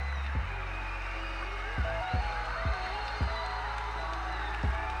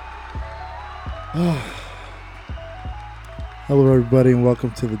Hello, everybody, and welcome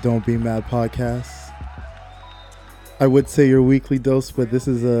to the Don't Be Mad podcast. I would say your weekly dose, but this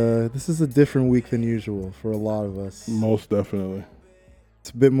is a different week than usual for a lot of us. Most definitely.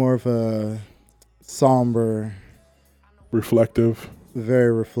 It's a bit more of a somber, Reflective.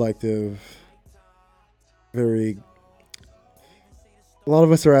 very reflective, very. A lot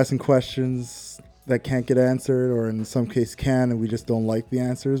of us are asking questions that can't get answered, or in some case can, and we just don't like the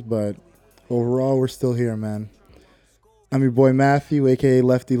answers. But overall, we're still here, man. I'm your boy Matthew, aka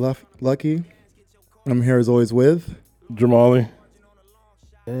Lefty Lucky. I'm here as always with Jamali.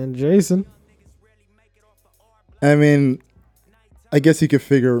 And Jason. I mean, I guess you could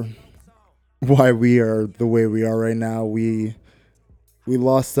figure why we are the way we are right now. We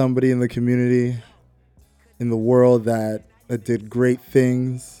lost somebody in the community, in the world that did great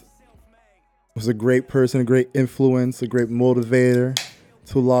things, was a great person, a great influence, a great motivator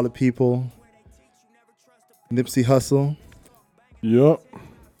to a lot of people. Nipsey Hussle. Yup.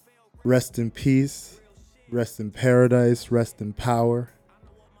 Rest in peace, rest in paradise, rest in power.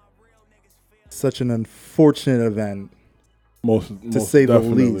 Such an unfortunate event, Most say the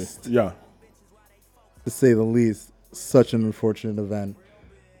definitely. least. Yeah. to say the least. Such an unfortunate event.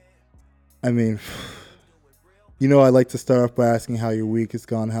 I mean, I like to start off by asking how your week has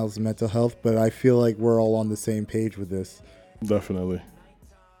gone, how's mental health, but I feel like we're all on the same page with this. Definitely.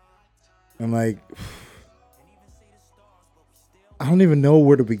 I'm like, I don't even know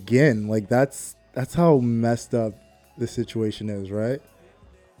where to begin. Like, that's how messed up the situation is, right?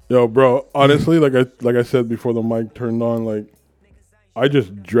 Yo, bro, honestly, like I said before the mic turned on, like I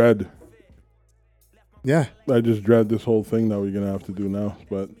just dread this whole thing that we're gonna have to do now.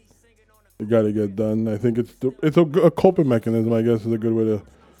 But it gotta get done. I think it's a coping mechanism, I guess, is a good way to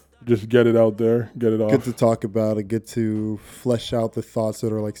just get it out there, get it off. Good to talk about it, get to flesh out the thoughts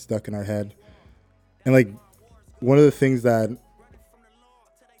that are like stuck in our head. And like one of the things that,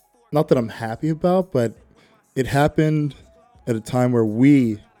 not that I'm happy about, but it happened at a time where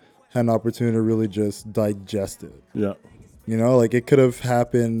we had an opportunity to really just digest it. Yeah. Like it could have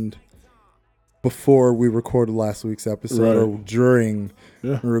happened before we recorded last week's episode or during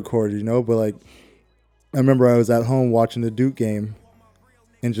we recorded, but like I remember I was at home watching the Duke game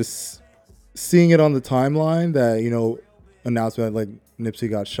and just seeing it on the timeline that, announcement like Nipsey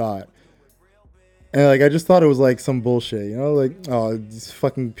got shot. And like I just thought it was like some bullshit, like, oh, these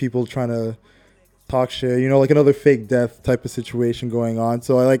fucking people trying to talk shit, like another fake death type of situation going on.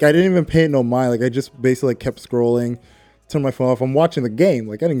 So I didn't even pay it no mind. Like I just basically kept scrolling, turned my phone off. I'm watching the game.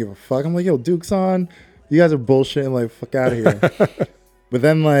 Like I didn't give a fuck. I'm like, yo, Duke's on. You guys are bullshitting. Like, fuck out of here. But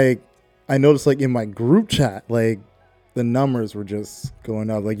then like I noticed like in my group chat, like the numbers were just going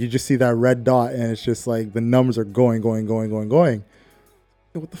up. Like you just see that red dot and it's just like the numbers are going.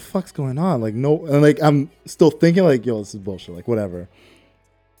 Yo, what the fuck's going on? Like no, and like I'm still thinking like, yo, this is bullshit. Like whatever.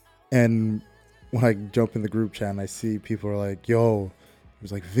 And when I jump in the group chat and I see people are like, yo,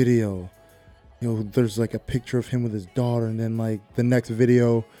 there's like video. There's like a picture of him with his daughter. And then like the next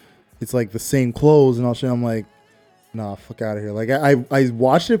video, it's like the same clothes and all shit. I'm like, nah, fuck out of here. Like I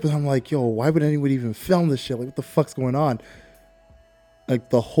watched it, but I'm like, yo, why would anybody even film this shit? Like what the fuck's going on? Like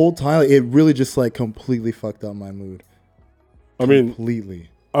the whole time, it really just like completely fucked up my mood. I mean, completely.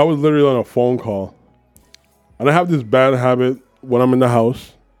 I was literally on a phone call. And I have this bad habit when I'm in the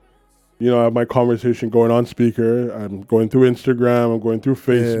house. I have my conversation going on speaker. I'm going through Instagram. I'm going through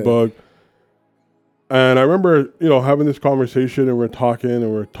Facebook. Yeah. And I remember, having this conversation and we're talking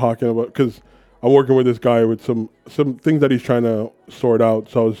about, because I'm working with this guy with some things that he's trying to sort out.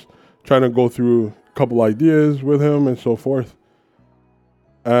 So I was trying to go through a couple ideas with him and so forth.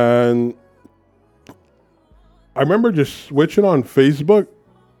 And I remember just switching on Facebook.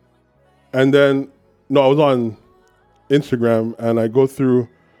 And then, I was on Instagram and I go through,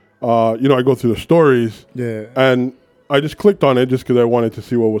 I go through the stories. Yeah. And I just clicked on it just because I wanted to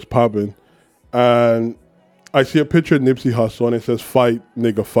see what was popping. And I see a picture of Nipsey Hussle and it says, "Fight,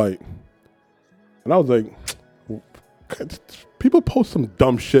 nigga, fight." And I was like, people post some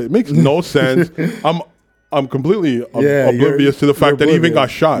dumb shit. It makes no sense. I'm completely oblivious to the fact that he even got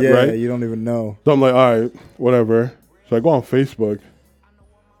shot, right? Yeah, you don't even know. So I'm like, all right, whatever. So I go on Facebook.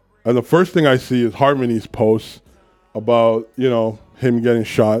 And the first thing I see is Harmony's posts about, him getting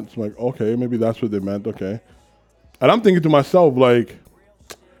shot. So I'm like, okay, maybe that's what they meant. Okay. And I'm thinking to myself, like,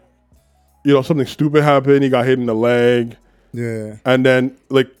 something stupid happened. He got hit in the leg. Yeah. And then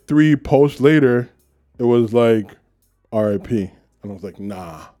like 3 posts later, it was like R.I.P. And I was like,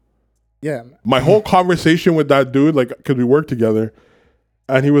 nah. Yeah. My whole conversation with that dude, like, because we work together,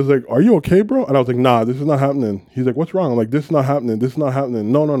 And he was like, "Are you okay, bro?" And I was like, "Nah, this is not happening." He's like, "What's wrong?" I'm like, "This is not happening. This is not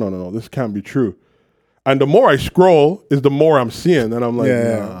happening. No. This can't be true." And the more I scroll, is the more I'm seeing, and I'm like,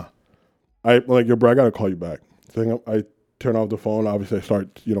 "Nah." I'm like, "Yo, bro, I gotta call you back." So I turn off the phone. Obviously, I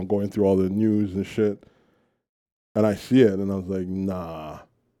start going through all the news and shit, and I see it, and I was like,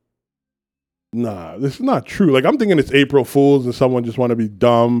 Nah, this is not true. Like, I'm thinking it's April Fool's and someone just want to be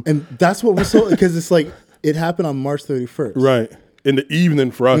dumb. And that's what was so, because it's like, it happened on March 31st. Right. In the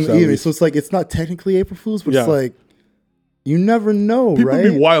evening for us. In the evening. So it's like, it's not technically April Fool's, but it's like, you never know, people right?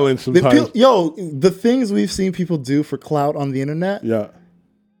 People be wilding sometimes. The things we've seen people do for clout on the internet. Yeah.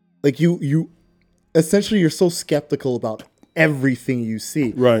 Like, you essentially, you're so skeptical about everything you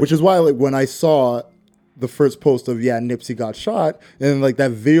see. Right. Which is why, like, when I saw the first post of, Nipsey got shot, and like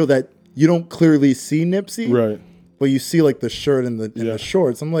that video that you don't clearly see Nipsey, right? But you see like the shirt and the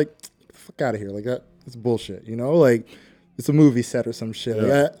shorts. I'm like, fuck out of here, like that's bullshit, Like it's a movie set or some shit.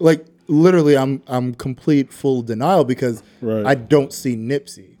 Yeah. Like literally, I'm complete full denial because I don't see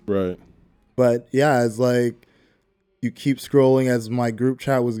Nipsey. Right. But yeah, it's like you keep scrolling as my group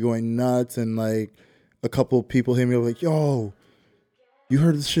chat was going nuts, and like a couple of people hit me up like, "Yo, you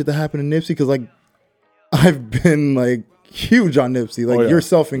heard this shit that happened to Nipsey?" Because like I've been like huge on Nipsey, like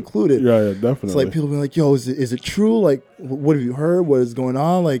yourself included. Yeah, definitely. It's like people be like, "Yo, is it true? Like, what have you heard? What is going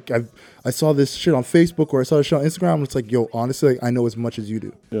on?" Like, I saw this shit on Facebook or I saw this shit on Instagram. And it's like, yo, honestly, like, I know as much as you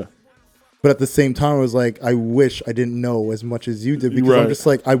do. Yeah. But at the same time, I was like, I wish I didn't know as much as you did, because I'm just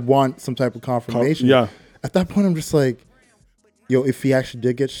like, I want some type of confirmation. Yeah. At that point, I'm just like, yo, if he actually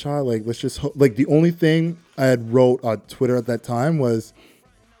did get shot, like, let's just hope. Like, the only thing I had wrote on Twitter at that time was,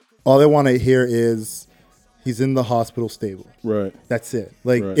 all I want to hear is, he's in the hospital stable. Right. That's it.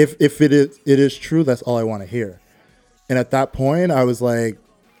 Like, if it is true, that's all I want to hear. And at that point, I was like,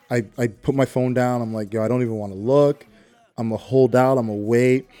 I put my phone down. I'm like, yo, I don't even want to look. I'm going to hold out. I'm going to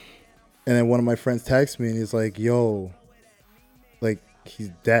wait. And then one of my friends texts me and he's like, yo, like, he's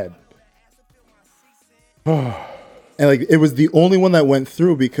dead. And like, it was the only one that went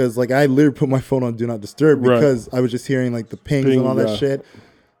through, because like I literally put my phone on Do Not Disturb, because I was just hearing like the pings and all that shit.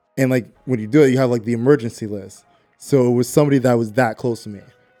 And like when you do it, you have like the emergency list. So it was somebody that was that close to me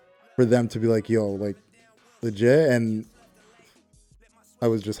for them to be like, yo, like legit. And I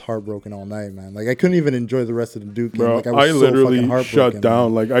was just heartbroken all night, man. Like I couldn't even enjoy the rest of the Duke game. Bro, like I literally shut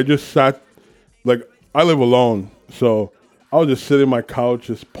down. Man. Like I just sat, like I live alone. So I was just sitting on my couch,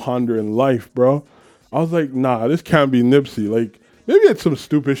 just pondering life, bro. I was like, nah, this can't be Nipsey. Like maybe it's some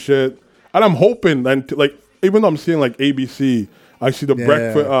stupid shit. And I'm hoping, and like, even though I'm seeing like ABC, I see the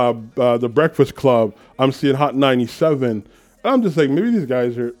Breakfast Club. I'm seeing Hot 97. And I'm just like, maybe these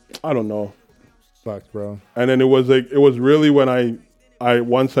guys are, I don't know. Fucked, bro. And then it was really when I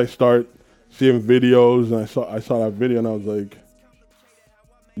once I start seeing videos, and I saw that video, and I was like,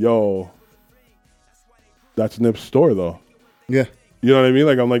 yo, that's Nip's story though. Yeah. You know what I mean?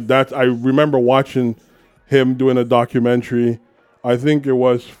 Like I'm like, I remember watching him doing a documentary. I think it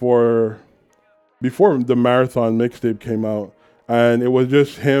was before the Marathon mixtape came out. And it was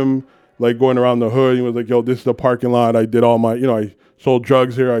just him like going around the hood. He was like, yo, this is the parking lot. I did all my, I sold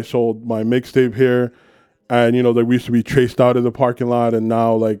drugs here. I sold my mixtape here. And, that we used to be traced out of the parking lot. And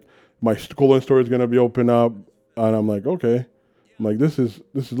now like my cooling store is going to be open up. And I'm like, okay. I'm like, this is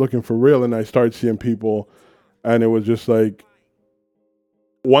looking for real. And I started seeing people, and it was just like,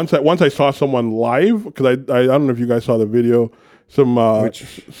 once I saw someone live, because I don't know if you guys saw the video,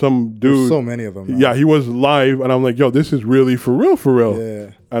 some dude, so many of them, man. Yeah, he was live, and I'm like, yo, this is really for real.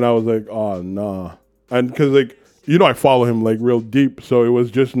 Yeah. And I was like, oh nah. And because like, I follow him like real deep, so it was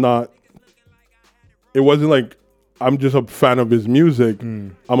just not, it wasn't like I'm just a fan of his music.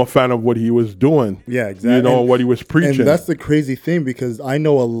 I'm a fan of what he was doing. Yeah, exactly. And what he was preaching. And that's the crazy thing, because I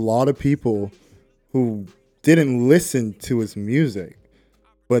know a lot of people who didn't listen to his music,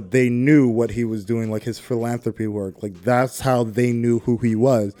 but they knew what he was doing, like his philanthropy work. Like that's how they knew who he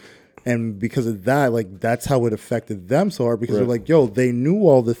was. And because of that, like that's how it affected them so hard, because they're like, yo, they knew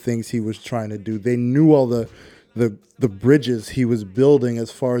all the things he was trying to do. They knew all the bridges he was building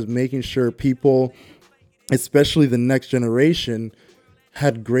as far as making sure people, especially the next generation,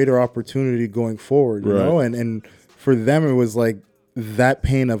 had greater opportunity going forward, you know? And for them, it was like that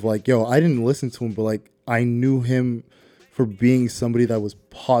pain of like, yo, I didn't listen to him, but like I knew him for being somebody that was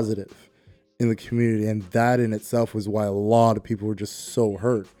positive in the community. And that in itself was why a lot of people were just so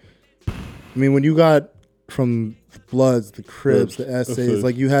hurt. I mean, when you got from the Bloods, the Crips, the Essays,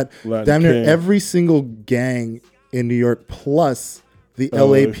 like you had damn near every single gang in New York plus the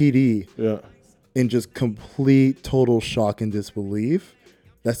LAPD in just complete, total shock and disbelief.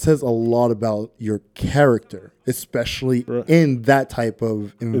 that says a lot about your character, especially in that type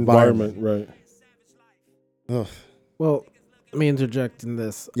of environment. Right. Ugh. Well, let me interject in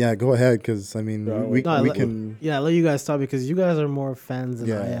this. Yeah, go ahead, because I mean, we can. Yeah, I'll let you guys talk because you guys are more fans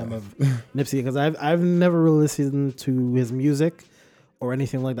than I am of Nipsey. Because I've never really listened to his music or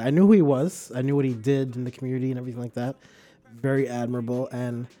anything like that. I knew who he was. I knew what he did in the community and everything like that. Very admirable,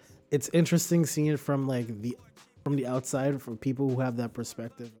 and it's interesting seeing it from the outside, from people who have that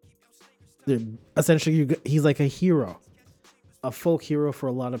perspective. Essentially, he's like a hero, a folk hero for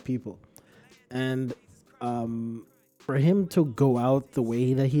a lot of people, and for him to go out the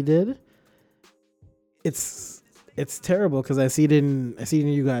way that he did, it's terrible because I see it in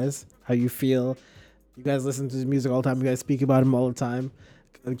you guys, how you feel. You guys listen to his music all the time. You guys speak about him all the time,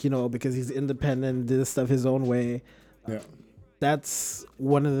 because he's independent, did stuff his own way. Yeah. That's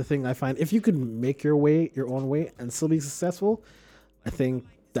one of the things I find. If you could make your own way, and still be successful, I think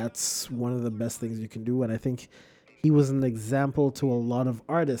that's one of the best things you can do. And I think he was an example to a lot of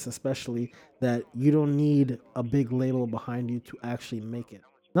artists, especially, that you don't need a big label behind you to actually make it.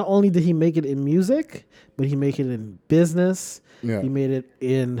 Not only did he make it in music, but he made it in business. Yeah. He made it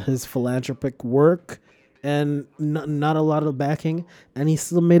in his philanthropic work, and not a lot of backing, and he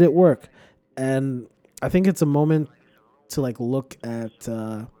still made it work. And I think it's a moment to look at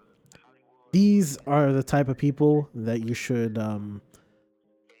these are the type of people that you should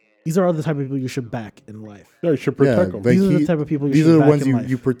these are the type of people you should back in life. Yeah, you should protect them. These are the type of people these are the ones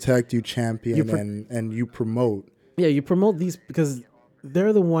you protect, you champion, and you promote. Yeah, you promote these because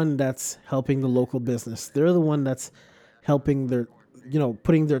they're the one that's helping the local business. They're the one that's helping their,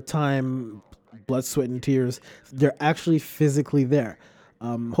 putting their time, blood, sweat, and tears. They're actually physically there.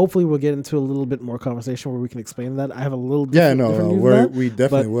 Hopefully we'll get into a little bit more conversation where we can explain that. I have a little different view of that, we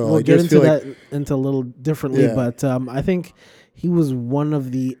definitely will. We'll get into that into a little differently. Yeah. But I think he was one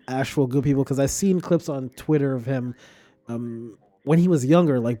of the actual good people, because I've seen clips on Twitter of him when he was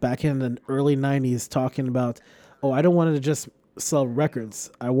younger, like back in the early 90s, talking about, I don't want to just sell records.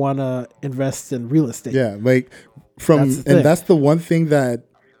 I want to invest in real estate. Yeah, that's the one thing that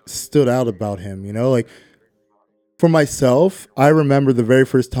stood out about him, For myself, I remember the very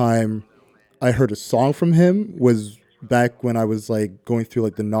first time I heard a song from him was back when I was going through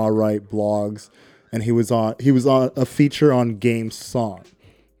the Nah Right blogs, and he was on a feature on Game's song,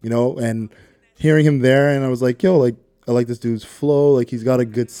 and hearing him there, and I was like, I like this dude's flow, he's got a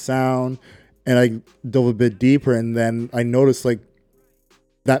good sound, and I dove a bit deeper, and then I noticed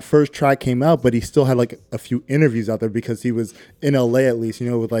that first track came out, but he still had a few interviews out there because he was in LA, at least,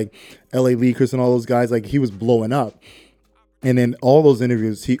 with LA Leakers and all those guys. He was blowing up. And in all those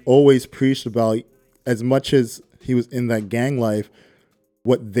interviews, he always preached about, as much as he was in that gang life,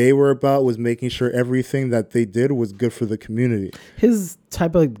 what they were about was making sure everything that they did was good for the community. His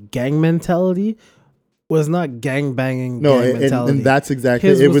type of gang mentality was not gang banging. Mentality. And that's exactly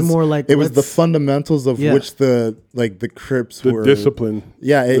his. It was more it was the fundamentals of which the Crips were. The discipline.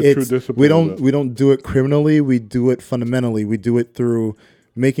 Yeah, true discipline. We don't do it criminally. We do it fundamentally. We do it through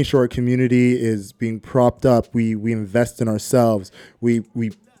making sure our community is being propped up. We invest in ourselves. We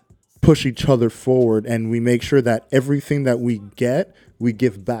push each other forward, and we make sure that everything that we get, we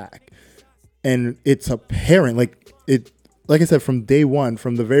give back. And it's apparent, like I said, from day one,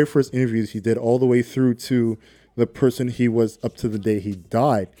 from the very first interviews he did all the way through to the person he was up to the day he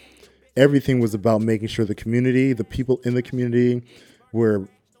died, everything was about making sure the community, the people in the community were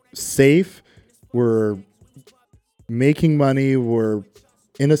safe, were making money, were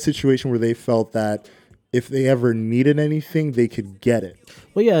in a situation where they felt that if they ever needed anything, they could get it.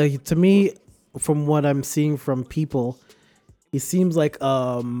 Well, yeah, to me, from what I'm seeing from people, he seems like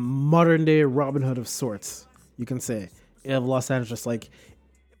a modern day Robin Hood of sorts, you can say. Of Los Angeles, I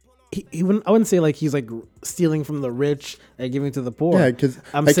wouldn't say he's stealing from the rich and giving to the poor. Yeah, because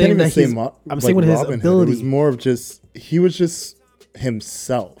I'm saying that he's. I'm saying with his ability, it was more of he was just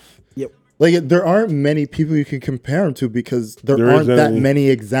himself. Yep. There aren't many people you can compare him to, because there aren't that many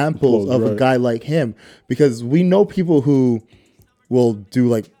examples of a guy like him. Because we know people who will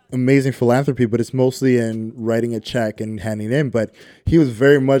do amazing philanthropy, but it's mostly in writing a check and handing it in. But he was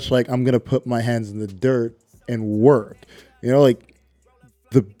very much I'm gonna put my hands in the dirt and work.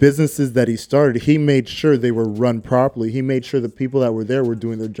 The businesses that he started, he made sure they were run properly. He made sure the people that were there were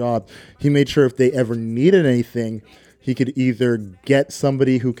doing their job. He made sure if they ever needed anything, he could either get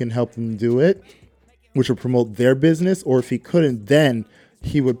somebody who can help them do it, which would promote their business, or if he couldn't, then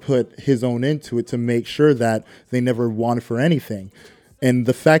he would put his own into it to make sure that they never wanted for anything. And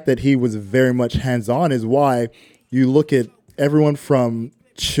the fact that he was very much hands-on is why you look at everyone from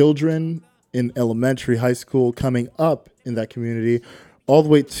children in elementary, high school, coming up in that community, all the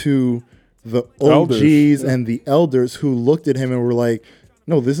way to the OGs and the elders who looked at him and were like,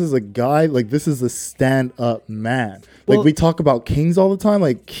 no, this is a guy, like, this is a stand-up man. Like, we talk about kings all the time.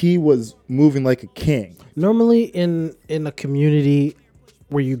 Like, he was moving like a king. Normally in a community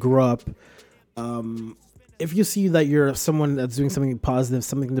where you grew up, if you see that you're someone that's doing something positive,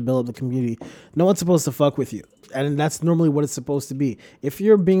 something to build up the community, no one's supposed to fuck with you. And that's normally what it's supposed to be. If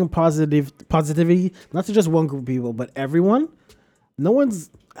you're being positivity, not to just one group of people, but everyone, no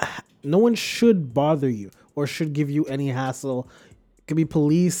one should bother you or should give you any hassle. It could be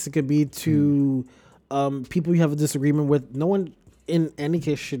police, it could be to people you have a disagreement with. No one in any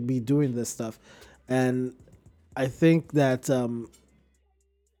case should be doing this stuff. And I think that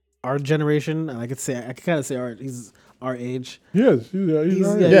our generation, and I could kind of say he's our age. Yes, he's our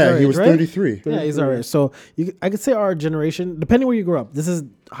age. He was 33. Yeah, he's our age. So I could say our generation, depending where you grew up. This is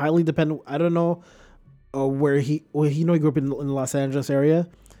highly dependent. I don't know where he grew up in the Los Angeles area,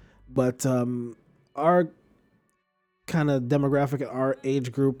 but our kind of demographic, our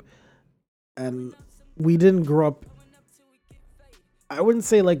age group, and we didn't grow up, I wouldn't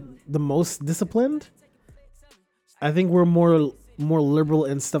say like the most disciplined. I think we're more liberal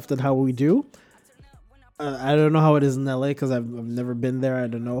in stuff than how we do. I don't know how it is in LA because I've never been there. I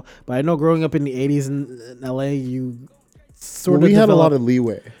don't know, but I know growing up in the 80s in LA, you sort of had a lot of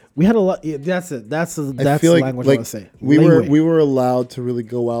leeway. We had a lot. Yeah, that's it. That's the language I want to say. We were allowed to really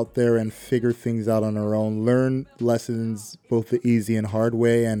go out there and figure things out on our own, learn lessons both the easy and hard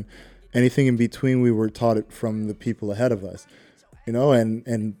way, and anything in between. We were taught it from the people ahead of us,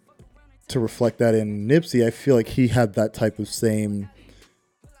 and to reflect that in Nipsey, I feel like he had that type of same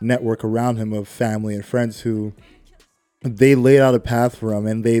network around him of family and friends who they laid out a path for him,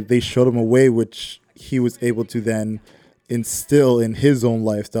 and they showed him a way which he was able to then instill in his own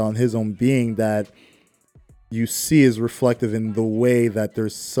lifestyle and his own being that you see is reflective in the way that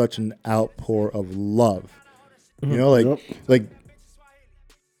there's such an outpour of love. Like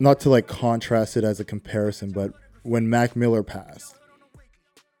not to like contrast it as a comparison, but when Mac Miller passed,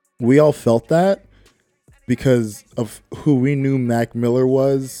 we all felt that because of who we knew Mac Miller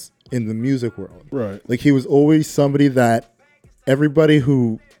was in the music world. Right. Like he was always somebody that everybody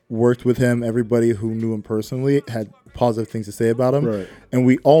who worked with him, everybody who knew him personally had positive things to say about him. Right. And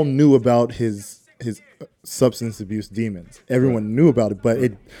we all knew about his substance abuse demons. Everyone knew about it, but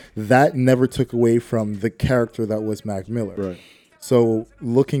that never took away from the character that was Mac Miller. Right. So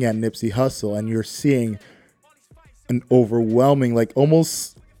looking at Nipsey Hussle and you're seeing an overwhelming,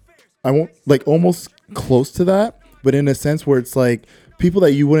 almost close to that, but in a sense where it's like people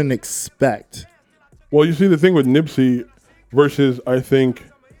that you wouldn't expect. Well, you see the thing with Nipsey versus, I think,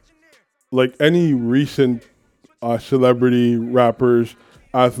 like any recent celebrity, rappers,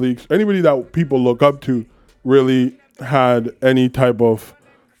 athletes, anybody that people look up to really had any type of,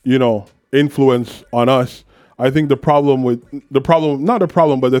 influence on us. I think the thing with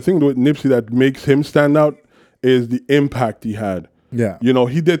Nipsey that makes him stand out is the impact he had. Yeah.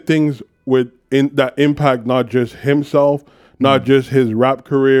 He did things that impact not just himself, not just his rap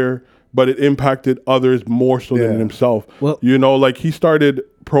career, but it impacted others more so than himself. Well, he started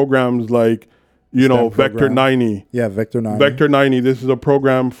programs like, Vector 90. Yeah, Vector 90. Vector 90. This is a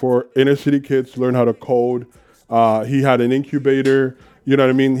program for inner city kids to learn how to code. He had an incubator. You know what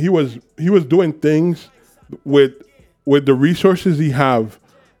I mean? He was doing things with the resources he have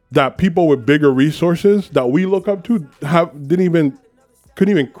that people with bigger resources that we look up to couldn't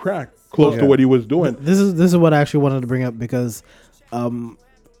even crack close to what he was doing. This is what I actually wanted to bring up because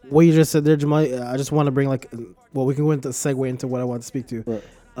what you just said there, Jamal, I just want to bring we can go into segue into what I want to speak to. Right.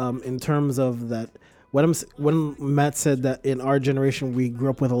 In terms of that, when Matt said that in our generation we grew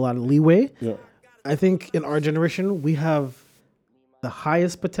up with a lot of leeway, I think in our generation we have the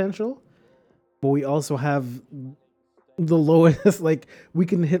highest potential, but we also have the lowest. We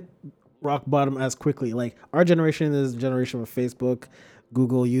can hit rock bottom as quickly. Like our generation is a generation of Facebook,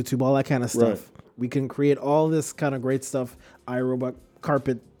 Google, YouTube, all that kind of stuff. Right. We can create all this kind of great stuff, iRobot,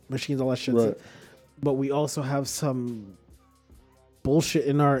 carpet machines, all that shit. Right. But we also have some bullshit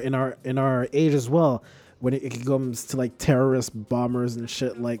in our age as well when it comes to terrorist bombers and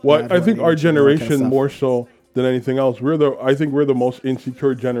shit like that. Well, I think our generation kind of more so than anything else. I think we're the most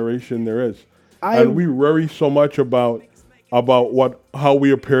insecure generation there is. And we worry so much about how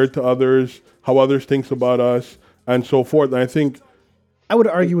we appear to others, how others think about us, and so forth. And I think I would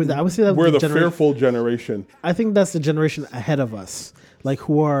argue with that. I would say that we're the fearful generation. I think that's the generation ahead of us,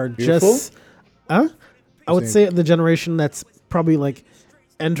 who are just. I would say the generation that's probably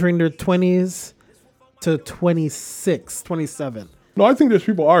entering their 20s to 26, 27. No, I think there's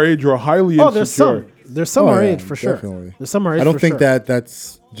people our age who are highly insecure. There's some our age for sure. Definitely. There's some our age. I don't think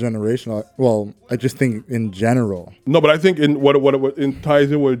that's generational. Well, I just think in general. No, but I think in what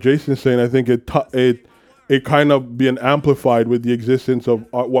ties in what Jason's saying. I think it kind of being amplified with the existence of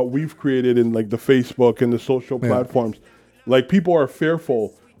what we've created in like the Facebook and the social platforms. Like people are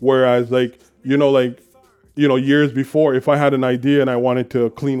fearful, whereas like years before, if I had an idea and I wanted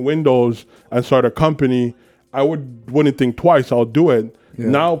to clean windows and start a company, I wouldn't think twice. I'll do it. Yeah.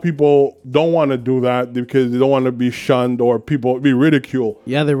 Now people don't want to do that because they don't want to be shunned or people be ridiculed.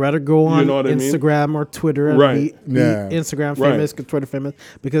 Yeah, they rather go on Instagram or Twitter and be Instagram famous, Twitter famous,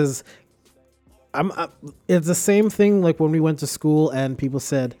 because it's the same thing like when we went to school and people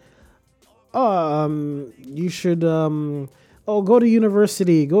said, you should go to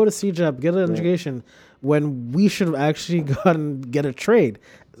university, go to CEGEP, get an education, when we should have actually gone and get a trade,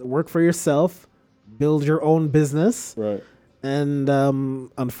 work for yourself, build your own business. Right. And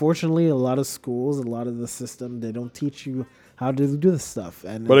unfortunately, a lot of schools, a lot of the system, they don't teach you how to do this stuff.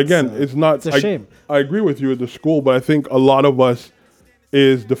 But again, it's not. It's a shame. I agree with you at the school, but I think a lot of us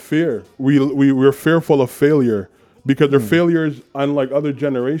is the fear. We're fearful of failure because their failures, unlike other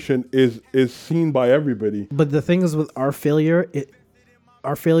generation, is seen by everybody. But the thing is, with our failure,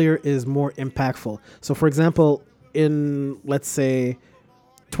 our failure is more impactful. So, for example, in let's say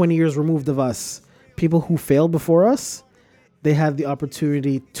 20 years removed of us, people who failed before us, they had the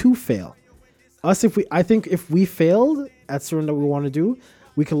opportunity to fail. I think if we failed at something that we want to do,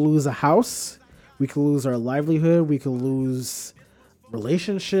 we could lose a house, we could lose our livelihood, we could lose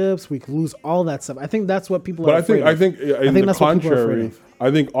relationships, we could lose all that stuff. I think that's what people are afraid of. I think the contrary, I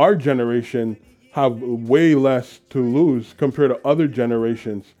think our generation have way less to lose compared to other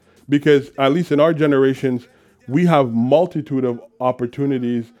generations, because at least in our generations, we have multitude of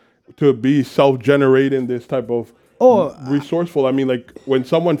opportunities to be self-generating this type of resourceful. I mean, like when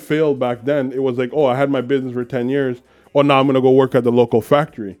someone failed back then, it was like, I had my business for 10 years. Now I'm going to go work at the local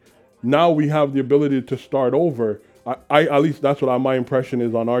factory. Now we have the ability to start over. I at least that's what my impression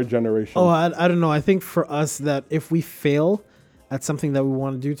is on our generation. I don't know. I think for us that if we fail at something that we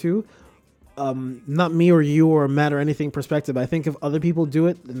want to do too, not me or you or Matt or anything perspective, I think if other people do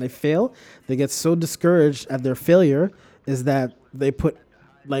it and they fail, they get so discouraged at their failure is that they put,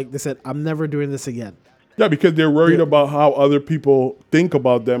 like they said, I'm never doing this again. Yeah, because they're worried about how other people think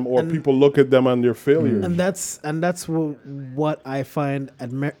about them or people look at them and their failures. And that's what I find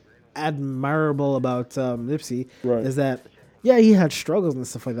admirable about Nipsey is that, he had struggles and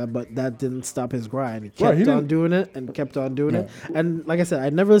stuff like that, but that didn't stop his grind. He kept on doing it and kept on doing it. And like I said, I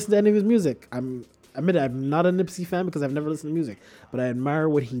never listened to any of his music. I'm not a Nipsey fan because I've never listened to music, but I admire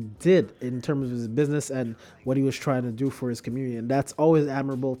what he did in terms of his business and what he was trying to do for his community. And that's always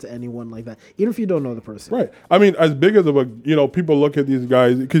admirable to anyone like that, even if you don't know the person. Right. I mean, as big as people look at these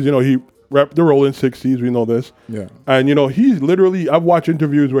guys, because, he rapped the Rolling 60s, we know this. Yeah. And, he's literally, I've watched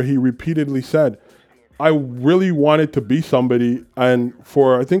interviews where he repeatedly said, I really wanted to be somebody. And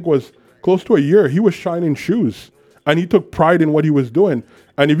for, I think was close to a year, he was shining shoes. And he took pride in what he was doing.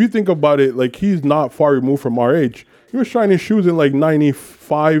 And if you think about it, like he's not far removed from our age. He was shining shoes in like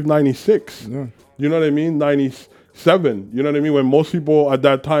 95, 96. Yeah. You know what I mean? 97. You know what I mean? When most people at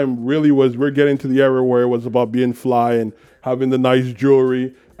that time really we're getting to the era where it was about being fly and having the nice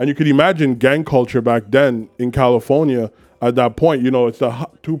jewelry. And you could imagine gang culture back then in California at that point. It's the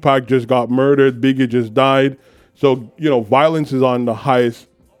Tupac just got murdered. Biggie just died. So, violence is on the highest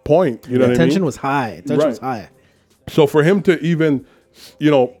point. You know what I mean? Tension was high. Tension was high. So for him to even,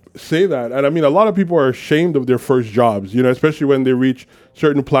 say that, and I mean, a lot of people are ashamed of their first jobs, especially when they reach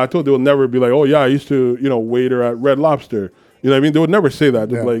certain plateau, they will never be like, I used to, waiter at Red Lobster. You know what I mean? They would never say that.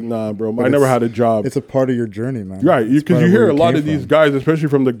 They're like, nah, bro, I never had a job. It's a part of your journey, man. Right. Because you hear a lot of these guys, especially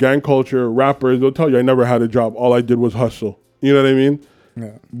from the gang culture rappers, they'll tell you, I never had a job. All I did was hustle. You know what I mean?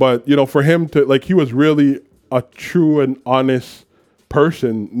 Yeah. But, for him to, like, he was really a true and honest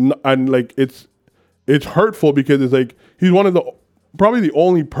person. And, like, it's hurtful because it's like, he's probably the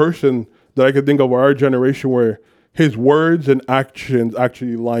only person that I could think of our generation where his words and actions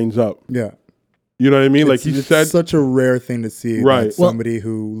actually lines up. Yeah. You know what I mean? Like he said, such a rare thing to see. Right. Somebody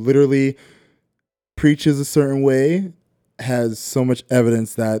who literally preaches a certain way has so much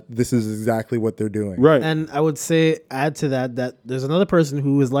evidence that this is exactly what they're doing. Right. And I would say, add to that there's another person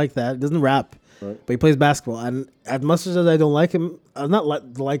who is like that, doesn't rap, but he plays basketball. And as much as I don't like him, I'm not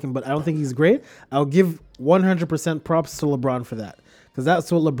like him, but I don't think he's great. I'll give 100% props to LeBron for that. Because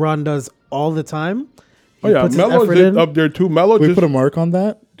that's what LeBron does all the time. Melo's up there too. Can we put a mark on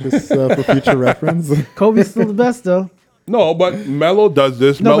that just for future reference? Kobe's still the best though. No, but Melo does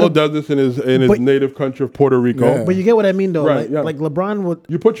this. Melo does this in his native country of Puerto Rico. Yeah. But you get what I mean, though. Right, like LeBron would.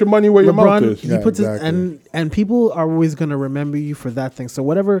 You put your money where your mouth is. He puts exactly. and people are always going to remember you for that thing. So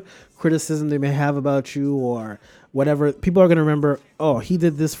whatever criticism they may have about you or whatever, people are going to remember. Oh, he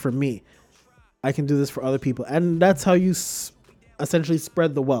did this for me. I can do this for other people, and that's how you essentially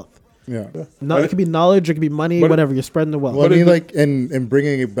spread the wealth. Yeah. It could be knowledge, it could be money, whatever. You're spreading the wealth. Well, I mean, like, and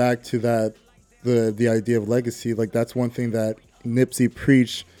bringing it back to that, the idea of legacy, like that's one thing that Nipsey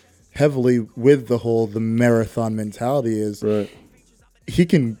preached heavily with the marathon mentality is he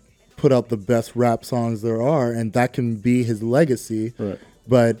can put out the best rap songs there are, and that can be his legacy. Right.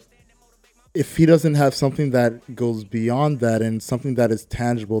 But if he doesn't have something that goes beyond that and something that is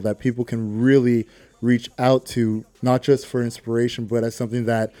tangible that people can really reach out to, not just for inspiration, but as something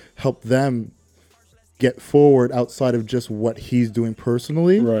that helped them get forward outside of just what he's doing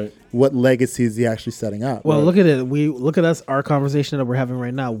personally. Right. What legacy is he actually setting up? Well, look at it. Look at us. Our conversation that we're having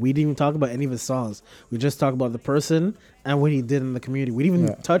right now. We didn't even talk about any of his songs. We just talked about the person and what he did in the community. We didn't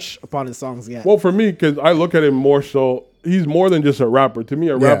even touch upon his songs yet. Well, for me, because I look at him more so, he's more than just a rapper. To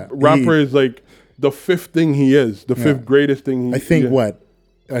me, rapper is like the fifth thing he is, the fifth greatest thing. I think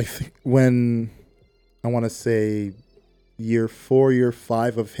when I want to say year 4, year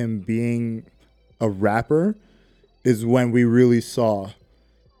 5 of him being a rapper is when we really saw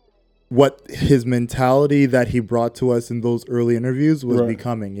what his mentality that he brought to us in those early interviews was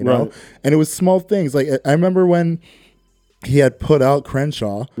becoming, you know? And it was small things. Like I remember when he had put out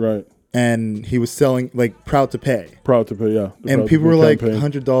Crenshaw. Right. And he was selling like Proud to Pay. Proud to Pay, yeah. And people were like,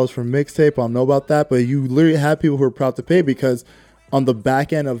 $100 for mixtape. I'll know about that. But you literally had people who were proud to pay because on the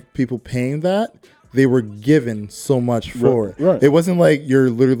back end of people paying that, they were given so much for it. Right. It wasn't like you're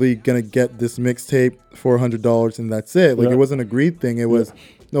literally going to get this mixtape for $100 and that's it. Like it wasn't a greed thing. It was,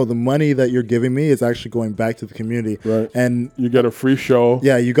 no, the money that you're giving me is actually going back to the community. Right. And you get a free show.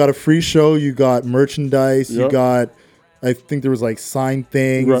 Yeah, you got a free show. You got merchandise. You got, I think there was like signed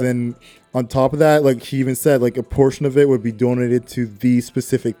things. And on top of that, like he even said, like a portion of it would be donated to these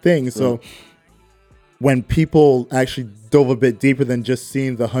specific things. So when people actually dove a bit deeper than just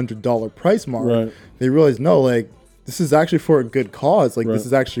seeing the $100 price mark, they realized, no, like this is actually for a good cause. Like this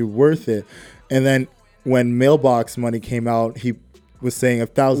is actually worth it. And then when Mailbox Money came out, he was saying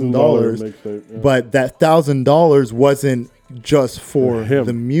 $1,000, but that $1,000 wasn't just for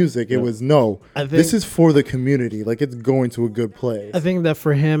the music. It was this is for the community. Like it's going to a good place. I think that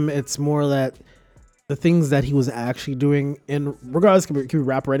for him, it's more that the things that he was actually doing, in regardless could be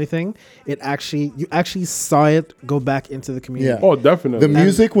rap or anything, you actually saw it go back into the community. Oh, definitely. The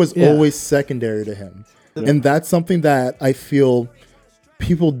music was always secondary to him, and that's something that I feel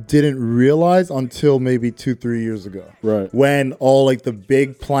people didn't realize until maybe 2-3 years ago. Right. When all like the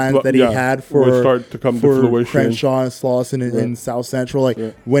big plans that he had for Crenshaw and Slauson in South Central, like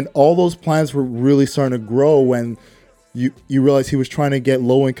when all those plans were really starting to grow, when you realize he was trying to get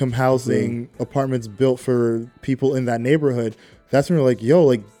low income housing apartments built for people in that neighborhood. That's when we're like, yo,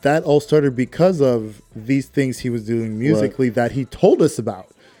 like that all started because of these things he was doing musically that he told us about.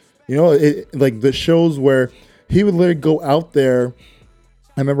 You know, like the shows where he would literally go out there.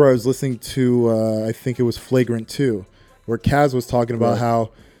 I remember I was listening to, I think it was Flagrant 2, where Kaz was talking about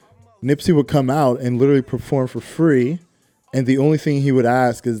how Nipsey would come out and literally perform for free. And the only thing he would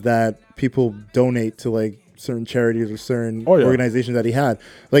ask is that people donate to like certain charities or certain organizations that he had.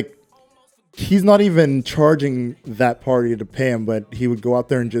 Like, he's not even charging that party to pay him, but he would go out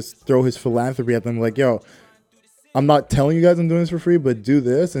there and just throw his philanthropy at them like, yo, I'm not telling you guys I'm doing this for free, but do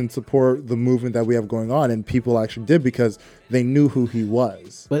this and support the movement that we have going on. And people actually did because they knew who he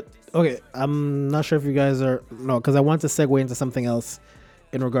was. But, okay, I'm not sure if you guys are... No, because I want to segue into something else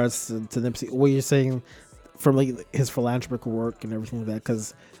in regards to Nipsey. What you're saying from like his philanthropic work and everything like that.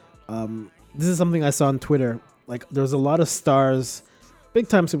 Because this is something I saw on Twitter. Like, there's a lot of stars,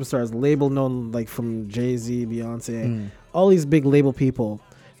 big-time superstars, label known like from Jay-Z, Beyonce, all these big label people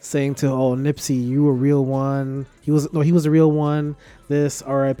saying to, oh, Nipsey, you a real one. He was a real one. This,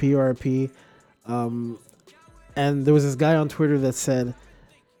 R.I.P., R.I.P. And there was this guy on Twitter that said,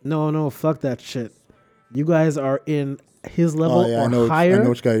 no, fuck that shit. You guys are in his level or higher. I know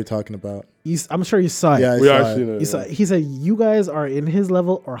which guy you're talking about. I'm sure you saw it. Yeah, I saw it. He said, you guys are in his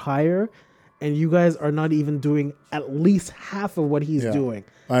level or higher, and you guys are not even doing at least half of what he's doing.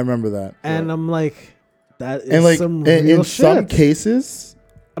 I remember that. And I'm like, that is and like, some real shit. In some cases...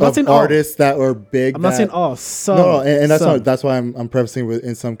 I'm not saying artists that are big. I'm not saying all. Some. No, and that's why I'm prefacing with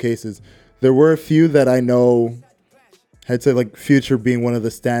in some cases. There were a few that I know I'd say like Future being one of the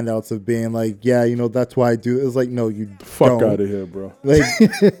standouts of being like, yeah, you know, that's why I do it. It's like, no, you fuck out of here, bro. Like,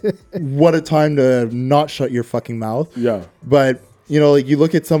 what a time to not shut your fucking mouth. Yeah. But, you know, like you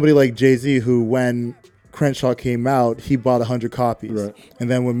look at somebody like Jay-Z who, when Crenshaw came out, he bought 100 copies. Right. And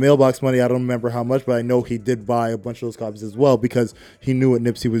then with Mailbox Money, I don't remember how much, but I know he did buy a bunch of those copies as well because he knew what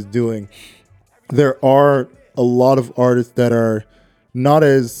Nipsey was doing. There are a lot of artists that are not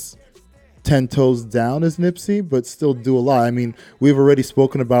as 10 toes down as Nipsey, but still do a lot. I mean, we've already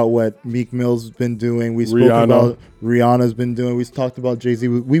spoken about what Meek Mill's been doing. We've spoken about Rihanna's been doing. We've talked about Jay-Z.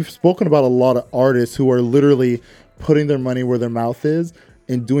 We've spoken about a lot of artists who are literally putting their money where their mouth is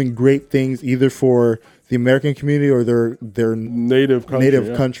and doing great things either for the American community or their native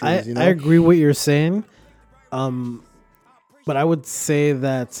countries. I agree with what you're saying, but I would say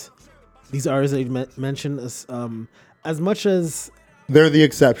that these artists that you mentioned, as much as they're the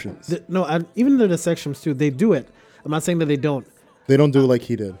exceptions. Even the exceptions too. They do it. I'm not saying that they don't. They don't do it like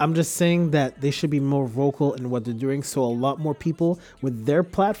he did. I'm just saying that they should be more vocal in what they're doing, so a lot more people with their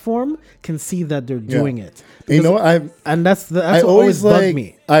platform can see that they're doing it. Because, you know, that's what always bugged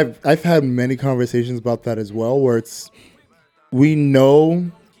me. I've had many conversations about that as well, where we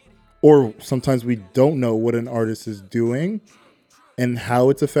know, or sometimes we don't know what an artist is doing and how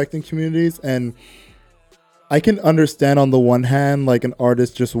it's affecting communities. And I can understand on the one hand, like an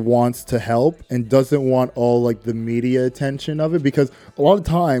artist just wants to help and doesn't want all like the media attention of it, because a lot of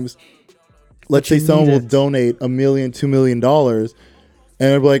times, let's say someone will donate $1 million, $2 million, and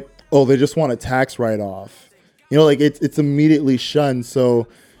they're like, oh, they just want a tax write-off. You know, like it's immediately shunned. So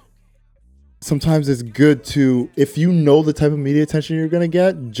sometimes it's good to, if you know the type of media attention you're going to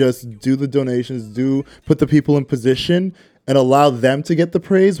get, just do the donations, put the people in position and allow them to get the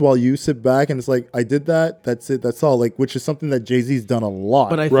praise while you sit back and it's like, I did that. That's it. That's all. Like, which is something that Jay-Z's done a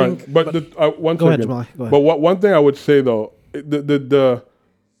lot. But I think, go ahead, Jamal. Go ahead. But one thing I would say though, there's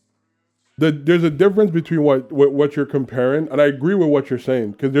a difference between what you're comparing, and I agree with what you're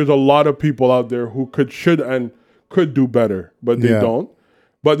saying, because there's a lot of people out there who could do better, but they don't.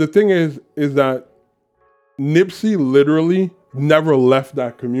 But the thing is that Nipsey literally never left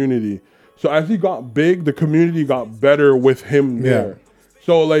that community. So as he got big, the community got better with him there.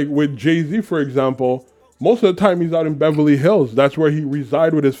 So like with Jay-Z, for example, most of the time he's out in Beverly Hills. That's where he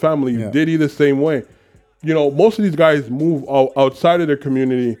reside with his family. Yeah. Diddy the same way. You know, most of these guys move outside of their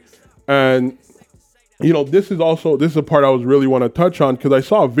community. And, you know, this is a part I was really want to touch on, because I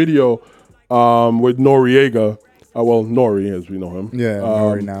saw a video with Noriega. Nori, as we know him. Yeah,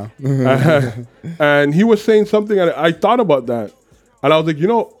 Nori now. And he was saying something, and I thought about that. And I was like, you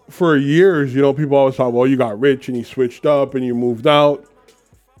know, for years, you know, people always thought, well, you got rich and you switched up and you moved out.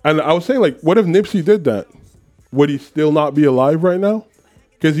 And I was saying, like, what if Nipsey did that? Would he still not be alive right now?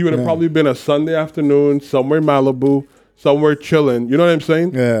 Because he would have probably been a Sunday afternoon somewhere in Malibu, somewhere chilling. You know what I'm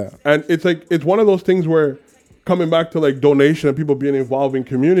saying? Yeah. And it's like, it's one of those things where, coming back to like donation and people being involved in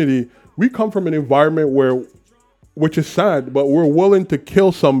community, we come from an environment which is sad, but we're willing to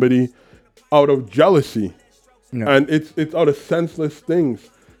kill somebody out of jealousy. No. And it's out of senseless things.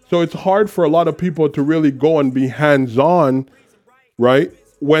 So it's hard for a lot of people to really go and be hands-on, right?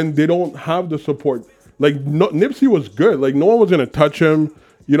 When they don't have the support. Like Nipsey was good. Like no one was going to touch him.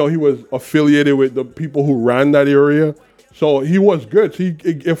 You know, he was affiliated with the people who ran that area. So he was good. So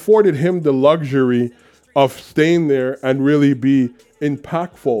it afforded him the luxury of staying there and really be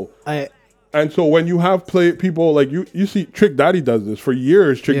impactful. And so when you have people like you see Trick Daddy does this for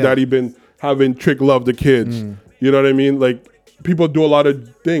years. Trick Daddy been having Trick love the kids. You know what I mean? Like people do a lot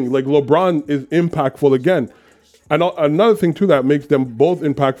of things. Like LeBron is impactful again. And another thing too that makes them both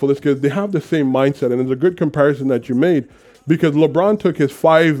impactful is because they have the same mindset. And it's a good comparison that you made, because LeBron took his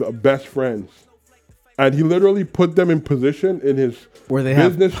 5 best friends and he literally put them in position in his where they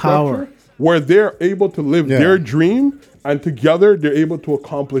business have power, where they're able to live their dream, and together they're able to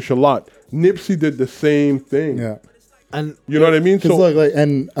accomplish a lot. Nipsey did the same thing. Yeah. And you know what I mean? So like,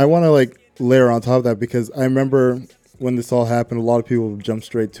 and I want to layer on top of that, because I remember when this all happened, a lot of people jumped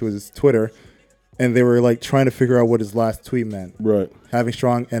straight to his Twitter and they were trying to figure out what his last tweet meant. Right. Having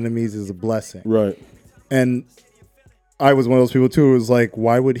strong enemies is a blessing. Right. And I was one of those people too who was like,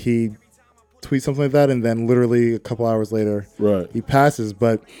 why would he tweet something like that? And then literally a couple hours later, he passes.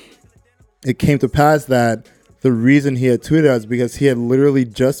 But it came to pass that the reason he had tweeted is because he had literally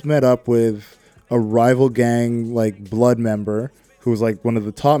just met up with a rival gang blood member who was one of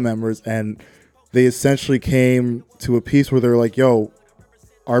the top members, and they essentially came to a piece where they're like, yo,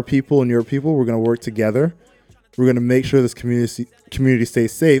 our people and your people, we're going to work together. We're going to make sure this community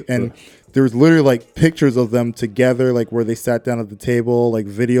stays safe. And there was literally pictures of them together, where they sat down at the table,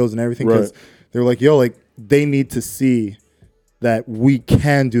 videos and everything. Because they were like, yo, they need to see that we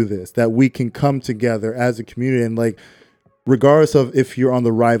can do this, that we can come together as a community, and like, regardless of if you're on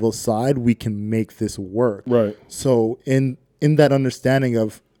the rival side, we can make this work. Right. So in that understanding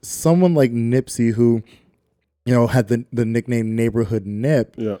of someone like Nipsey, who, you know, had the nickname Neighborhood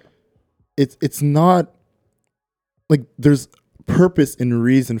Nip, yeah, it's not like there's purpose and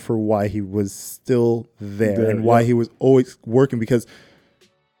reason for why he was still there and why he was always working, because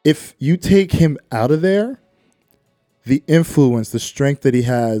if you take him out of there, the influence, the strength that he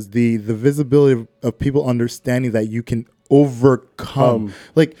has, the visibility of people understanding that you can overcome,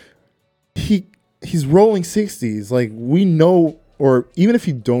 like he's rolling 60s. Like, we know, or even if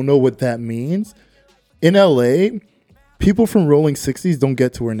you don't know what that means, in LA, people from rolling 60s don't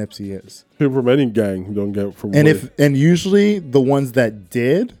get to where Nipsey is. People from any gang don't get from. And usually the ones that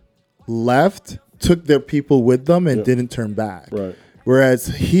did left, took their people with them and didn't turn back. Right. Whereas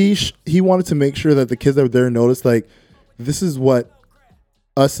he wanted to make sure that the kids that were there noticed, like, this is what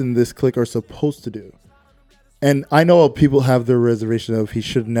us in this clique are supposed to do. And I know people have their reservation of he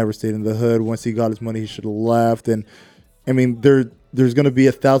should have never stayed in the hood. Once he got his money, he should have left. And I mean, there's going to be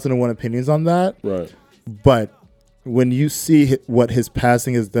 1,001 opinions on that. Right. But when you see what his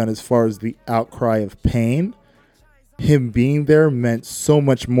passing has done as far as the outcry of pain, him being there meant so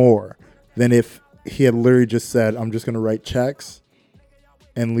much more than if he had literally just said, I'm just going to write checks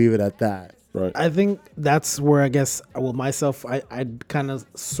and leave it at that. Right. I think that's where I guess, well, myself, I kind of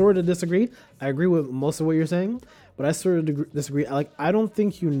sort of disagree. I agree with most of what you're saying, but I sort of disagree. Like, I don't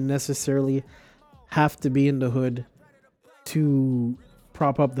think you necessarily have to be in the hood to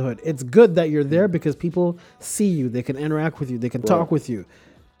prop up the hood. It's good that you're there because people see you, they can interact with you, they can talk with you.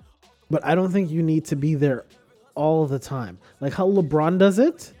 But I don't think you need to be there all the time. Like how LeBron does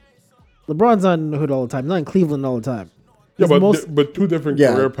it. LeBron's not in the hood all the time, not in Cleveland all the time. Yeah, but two different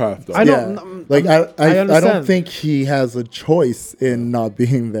career paths. Though. I know. Like I don't think he has a choice in not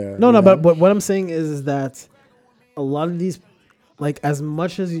being there. No, but what I'm saying is that a lot of these, like, as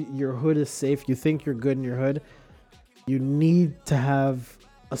much as your hood is safe, you think you're good in your hood, you need to have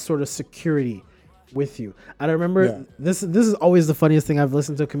a sort of security with you. And I remember this is always the funniest thing I've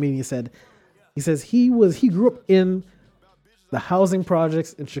listened to a comedian said. He says he grew up in the housing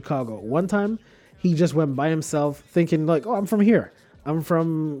projects in Chicago. One time he just went by himself thinking like, oh, I'm from here. I'm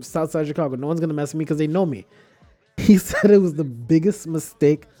from Southside Chicago. No one's going to mess with me because they know me. He said it was the biggest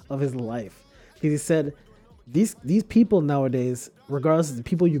mistake of his life. He said these people nowadays, regardless of the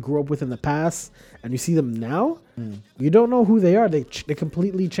people you grew up with in the past and you see them now, you don't know who they are. They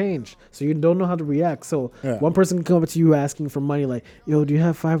completely change. So you don't know how to react. So one person can come up to you asking for money like, yo, do you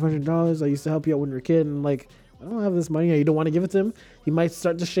have $500? I used to help you out when you were a kid. And like, I don't have this money. You don't want to give it to him. He might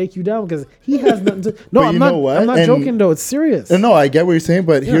start to shake you down because he has nothing to. No, I'm not joking though. It's serious. No, I get what you're saying,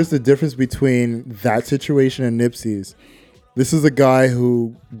 but here's the difference between that situation and Nipsey's. This is a guy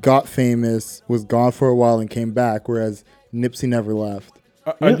who got famous, was gone for a while, and came back, whereas Nipsey never left.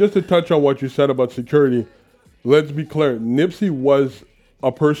 And just to touch on what you said about security, let's be clear. Nipsey was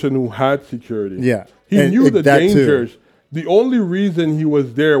a person who had security. Yeah. He knew the dangers. Too. The only reason he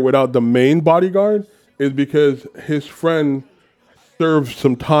was there without the main bodyguard is because his friend served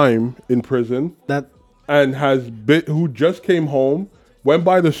some time in prison and who just came home, went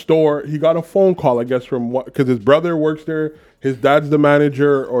by the store. He got a phone call, I guess, because his brother works there. His dad's the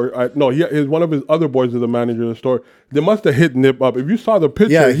manager, one of his other boys is the manager of the store. They must have hit Nip up. If you saw the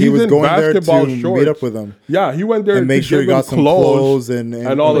picture, he was going basketball there to shorts. meet up with him. Yeah, he went there and make sure he got some clothes and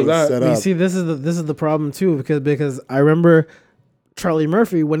all of that. You see, this is the problem too, because I remember Charlie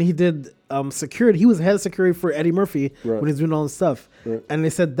Murphy, when he did security, he was head of security for Eddie Murphy when he's doing all this stuff. Right. And they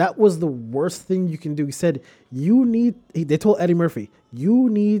said that was the worst thing you can do. He said, they told Eddie Murphy, you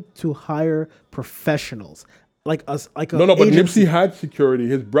need to hire professionals. Like us, like no, but Nipsey had security.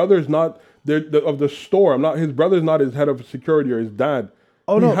 His brother's not of the store. His brother's not his head of security or his dad.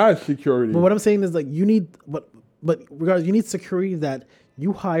 Oh, he has security. But what I'm saying is like you need, but regardless, you need security that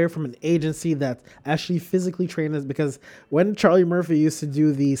you hire from an agency that actually physically trained us. Because when Charlie Murphy used to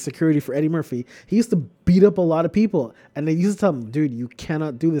do the security for Eddie Murphy, he used to beat up a lot of people, and they used to tell him, "Dude, you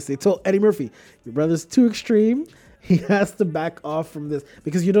cannot do this." They told Eddie Murphy, "Your brother's too extreme. He has to back off from this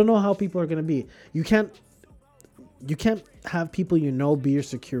because you don't know how people are going to be. You can't have people be your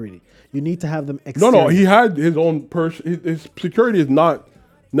security. You need to have them exterior." No, he had his own person. His security is not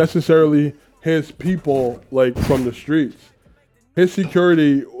necessarily his people, like, from the streets. His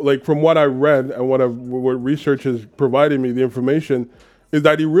security, like, from what I read and what research has provided me, the information, is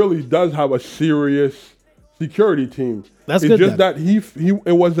that he really does have a serious security team. It's good just that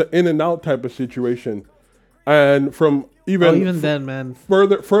it was an in and out type of situation. And from even then, man.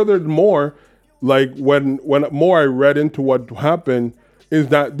 Furthermore, like when more I read into what happened, is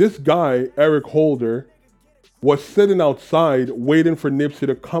that this guy, Eric Holder, was sitting outside waiting for Nipsey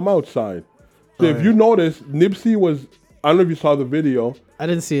to come outside. So if you notice, Nipsey was, I don't know if you saw the video. I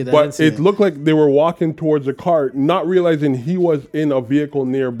didn't see it. But it looked like they were walking towards a car, not realizing he was in a vehicle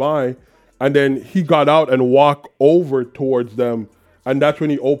nearby. And then he got out and walked over towards them. And that's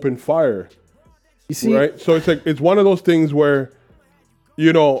when he opened fire. You see? Right? So it's like, it's one of those things where,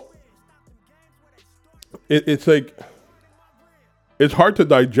 you know, it's like, it's hard to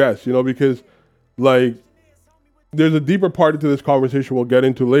digest, you know, because like, there's a deeper part to this conversation we'll get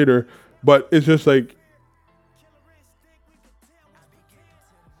into later. But it's just like,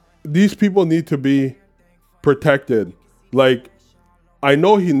 these people need to be protected. Like, I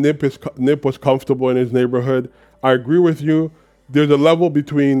know Nip was comfortable in his neighborhood. I agree with you. There's a level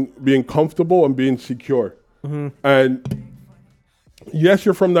between being comfortable and being secure. Mm-hmm. And yes,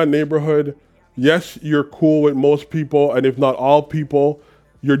 you're from that neighborhood. Yes, you're cool with most people, and if not all people,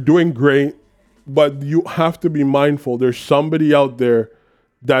 you're doing great. But you have to be mindful. There's somebody out there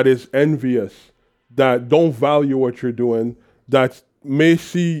that is envious, that don't value what you're doing, that may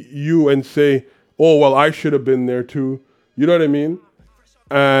see you and say, oh, well, I should have been there too. You know what I mean?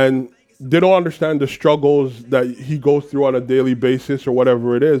 And they don't understand the struggles that he goes through on a daily basis or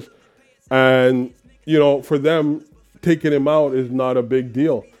whatever it is. And, you know, for them, taking him out is not a big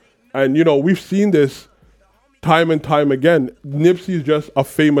deal. And, you know, we've seen this time and time again. Nipsey's just a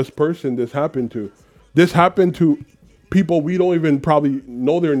famous person this happened to. This happened to people we don't even probably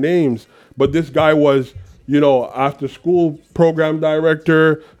know their names, but this guy was, you know, after school program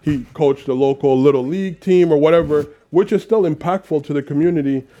director. He coached a local little league team or whatever, which is still impactful to the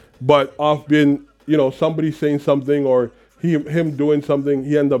community, but off being, you know, somebody saying something or him doing something,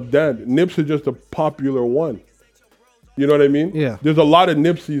 he ended up dead. Nips is just a popular one. You know what I mean? Yeah. There's a lot of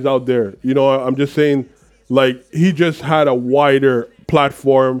Nipseys out there. You know, I'm just saying, like, he just had a wider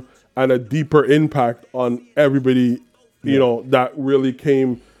platform and a deeper impact on everybody, you know, that really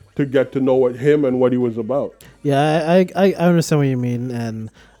came to get to know what him and what he was about. Yeah, I understand what you mean. And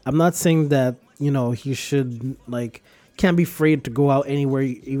I'm not saying that, you know, he should, like, can't be afraid to go out anywhere,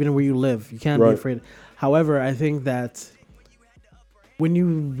 even where you live. You can't be afraid. However, I think that when you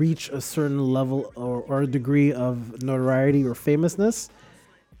reach a certain level or degree of notoriety or famousness,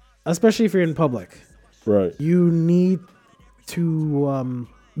 especially if you're in public, right, you need to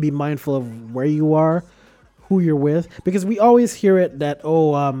be mindful of where you are, who you're with, because we always hear it that,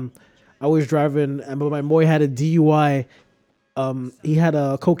 I was driving and my boy had a DUI. He had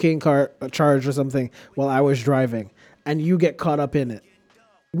a cocaine charge or something while I was driving, and you get caught up in it.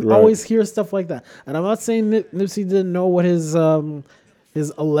 We always hear stuff like that. And I'm not saying Nipsey didn't know what his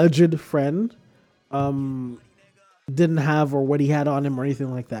alleged friend didn't have or what he had on him or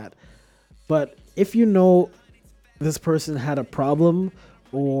anything like that. But if you know this person had a problem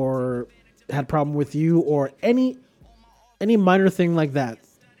or had a problem with you or any minor thing like that,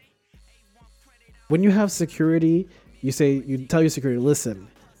 when you have security, you tell your security, listen,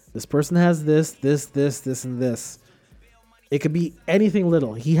 this person has this, and this. It could be anything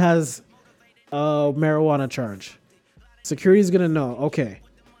little. He has a marijuana charge. Security is going to know, okay,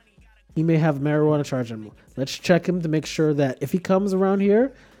 he may have marijuana charge on him. Let's check him to make sure that if he comes around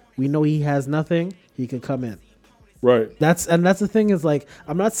here, we know he has nothing, he could come in. Right. That's the thing is, like,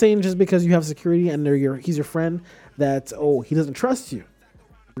 I'm not saying just because you have security and he's your friend that, he doesn't trust you.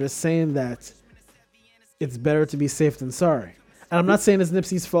 I'm just saying that it's better to be safe than sorry. And I'm not saying it's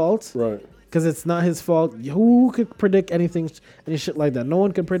Nipsey's fault. Right. Because it's not his fault. Who could predict any shit like that? No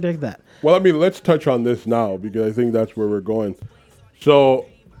one can predict that. Well, I mean, let's touch on this now because I think that's where we're going. So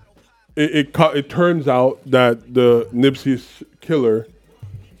it turns out that the Nipsey's killer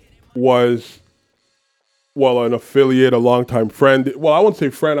was, well, an affiliate, a longtime friend. Well, I won't say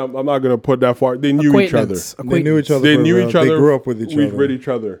friend. I'm not going to put that far. They knew each other. They knew each other. They knew each other. They grew up with each other. We read each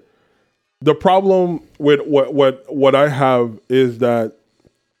other. The problem with what I have is that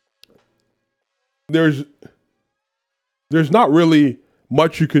there's not really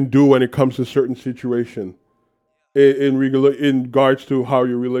much you can do when it comes to certain situation in regards to how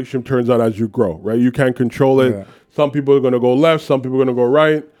your relationship turns out as you grow, right? You can't control it. Yeah. Some people are going to go left, some people are going to go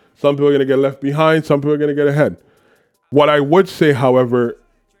right, some people are going to get left behind, some people are going to get ahead. What I would say, however,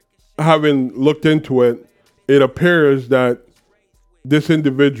 having looked into it, it appears that this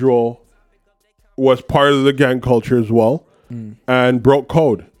individual was part of the gang culture as well and broke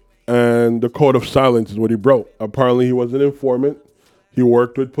code. And the code of silence is what he broke. Apparently, he was an informant. He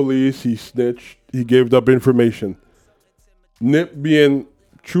worked with police. He snitched. He gave up information. Nip, being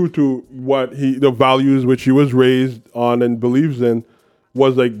true to the values which he was raised on and believes in,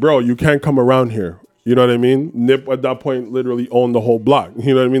 was like, bro, you can't come around here. You know what I mean? Nip at that point literally owned the whole block.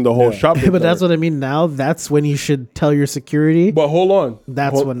 You know what I mean? The whole shopping center. But that's what I mean. Now that's when you should tell your security. But hold on.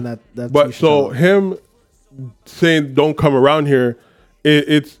 When that's but so him saying don't come around here,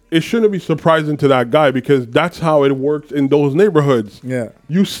 it shouldn't be surprising to that guy because that's how it works in those neighborhoods. Yeah.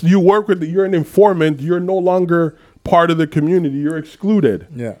 You work with you're an informant, you're no longer part of the community, you're excluded.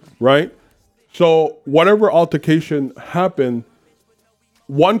 Yeah. Right? So whatever altercation happened,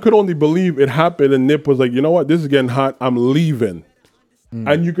 one could only believe it happened, and Nip was like, you know what, this is getting hot, I'm leaving.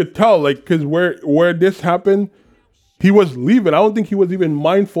 And you could tell, like, because where this happened, he was leaving. I don't think he was even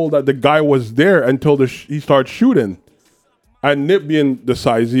mindful that the guy was there until he started shooting. And Nip, being the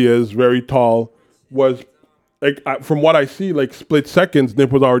size he is, very tall, was, like, from what I see, like, split seconds,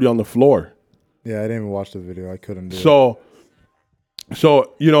 Nip was already on the floor. Yeah, I didn't even watch the video. I couldn't do it.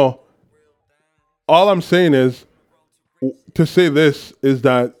 So, you know, all I'm saying is, to say this is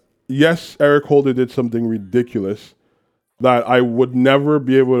that, yes, Eric Holder did something ridiculous that I would never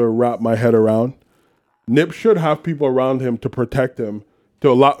be able to wrap my head around. Nip should have people around him to protect him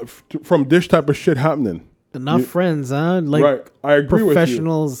from this type of shit happening. Enough friends, huh? Like, right. I agree with you.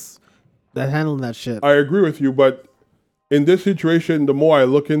 Professionals that handle that shit. I agree with you, but in this situation, the more I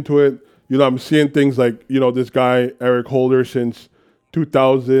look into it, you know, I'm seeing things like, you know, this guy, Eric Holder, since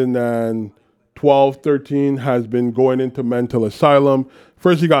 2012, 13, has been going into mental asylum.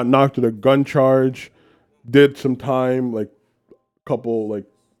 First, he got knocked with a gun charge, did some time, like a couple, like,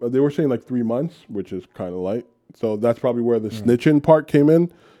 they were saying like 3 months, which is kind of light. So that's probably where the snitching part came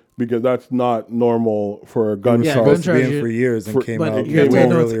in, because that's not normal for a gun charge. Supposed to be in for years and came out you have to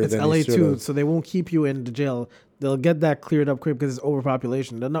know earlier it's than LA he too, should've. so they won't keep you in the jail. They'll get that cleared up quick because it's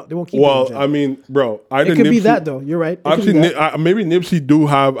overpopulation. They won't keep you in jail. I mean, bro, it could be that though. You're right. I've seen maybe Nipsey do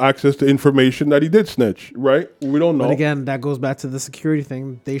have access to information that he did snitch, right? We don't know. But again, that goes back to the security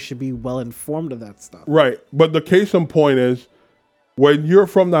thing. They should be well informed of that stuff. Right. But the case in point is, when you're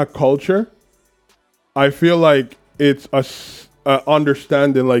from that culture, I feel like it's a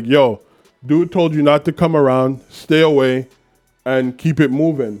understanding like, yo, dude told you not to come around, stay away, and keep it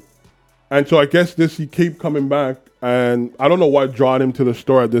moving. And so I guess he keep coming back, and I don't know what drawn him to the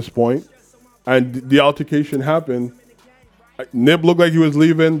store at this point. And the altercation happened. Nip looked like he was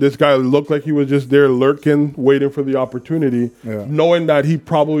leaving. This guy looked like he was just there lurking, waiting for the opportunity, knowing that he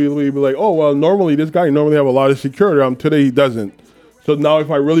probably would be like, oh, well, normally this guy normally have a lot of security. Today he doesn't. So now if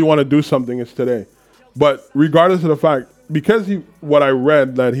I really want to do something, it's today. But regardless of the fact, because what I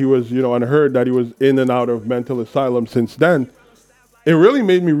read that he was, you know, and heard that he was in and out of mental asylum since then, it really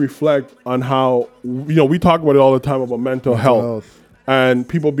made me reflect on how, you know, we talk about it all the time about mental health and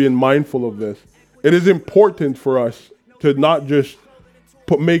people being mindful of this. It is important for us to not just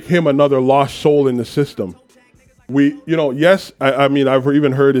make him another lost soul in the system. We, you know, yes, I mean, I've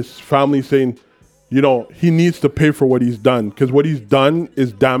even heard his family saying, you know, he needs to pay for what he's done, because what he's done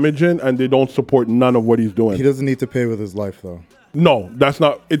is damaging and they don't support none of what he's doing. He doesn't need to pay with his life, though. No, that's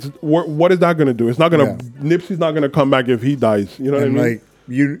not. What is that going to do? It's not going to. Nipsey's not going to come back if he dies. You know what I mean? Like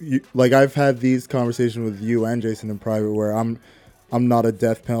you, like I've had these conversations with you and Jason in private, where I'm not a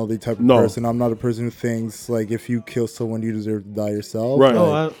death penalty type of person. I'm not a person who thinks like if you kill someone, you deserve to die yourself. Right.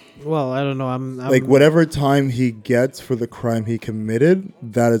 I don't know. I'm like whatever time he gets for the crime he committed,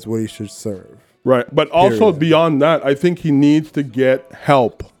 that is what he should serve. Right. But also beyond that, I think he needs to get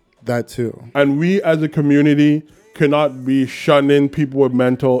help. That too. And we as a community cannot be shunning people with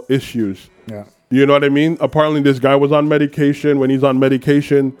mental issues. Yeah. You know what I mean? Apparently this guy was on medication. When he's on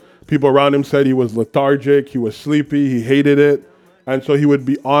medication, people around him said he was lethargic, he was sleepy, he hated it. And so he would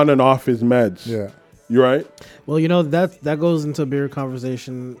be on and off his meds. Yeah. You right? Well, you know, that goes into a bigger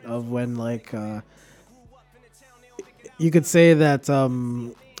conversation of when, like, you could say that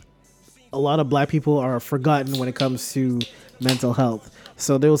a lot of black people are forgotten when it comes to mental health.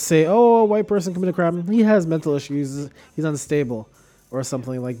 So they'll say, oh, a white person committed a crime, he has mental issues, he's unstable, or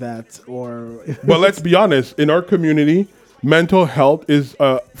something like that. Or but let's be honest, in our community, mental health is,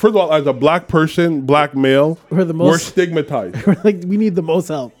 first of all, as a black person, black male, we're stigmatized. Like, we need the most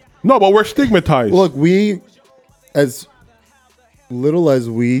help. No, but we're stigmatized. Look, we, as little as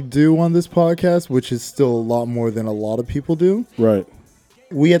we do on this podcast, which is still a lot more than a lot of people do. Right.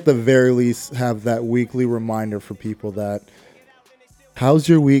 We at the very least have that weekly reminder for people that, how's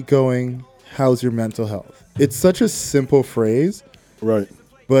your week going? How's your mental health? It's such a simple phrase. Right.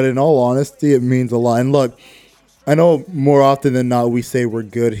 But in all honesty, it means a lot. And look, I know more often than not we say we're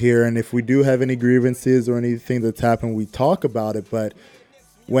good here, and if we do have any grievances or anything that's happened, we talk about it. But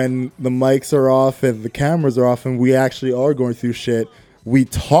when the mics are off and the cameras are off and we actually are going through shit, we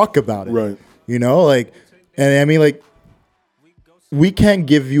talk about it. Right. You know, like, and I mean, like, we can't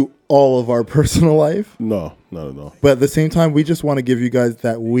give you all of our personal life. No, not at all. But at the same time, we just want to give you guys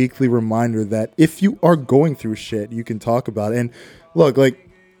that weekly reminder that if you are going through shit, you can talk about it. And look, like,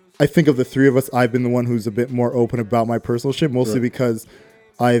 I think of the three of us, I've been the one who's a bit more open about my personal shit, mostly because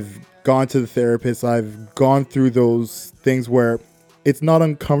I've gone to the therapist. I've gone through those things where it's not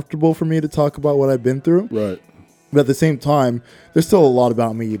uncomfortable for me to talk about what I've been through. Right. But at the same time, there's still a lot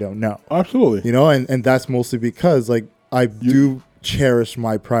about me you don't know. Absolutely. You know, and that's mostly because, like, I do cherish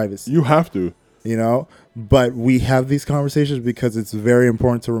my privacy. You have to. You know, but we have these conversations because it's very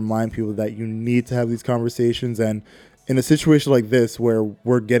important to remind people that you need to have these conversations. And in a situation like this, where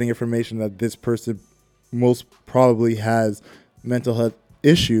we're getting information that this person most probably has mental health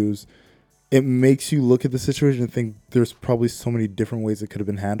issues, it makes you look at the situation and think there's probably so many different ways it could have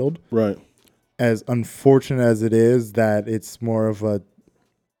been handled. Right. As unfortunate as it is that it's more of a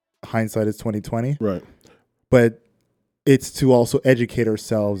hindsight is 2020. Right. But it's to also educate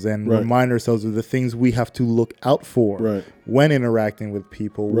ourselves and remind ourselves of the things we have to look out for when interacting with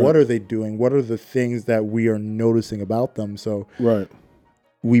people. What are they doing? What are the things that we are noticing about them? So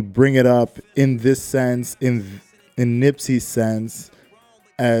we bring it up in this sense, in Nipsey's sense,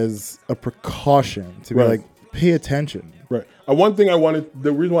 as a precaution to be like, pay attention. Right. One thing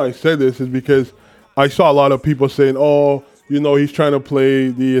the reason why I said this is because I saw a lot of people saying, oh, you know, he's trying to play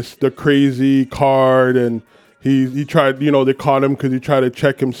the crazy card, and he tried, you know, they caught him because he tried to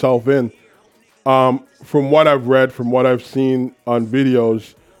check himself in. From what I've read, from what I've seen on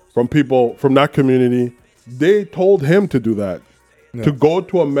videos from people from that community, they told him to do that, to go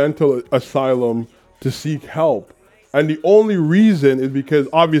to a mental asylum to seek help. And the only reason is because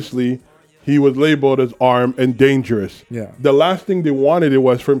obviously he was labeled as armed and dangerous. Yeah. The last thing they wanted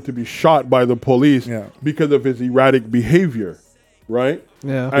was for him to be shot by the police because of his erratic behavior, right?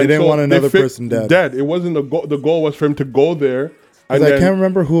 Yeah. And they didn't want another person dead. It wasn't the goal was for him to go there. And I can't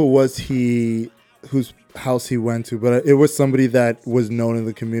remember who it was whose house he went to, but it was somebody that was known in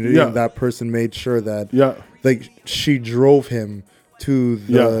the community. And that person made sure that like she drove him to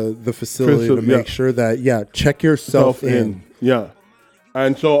the facility to make sure that check yourself in. Yeah.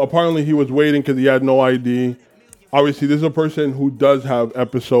 And so apparently he was waiting because he had no ID. Obviously, this is a person who does have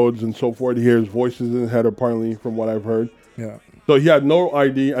episodes and so forth. He hears voices in his head, apparently, from what I've heard. Yeah. So he had no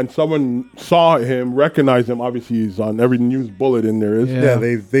ID, and someone saw him, recognized him. Obviously, he's on every news bulletin there is. Yeah,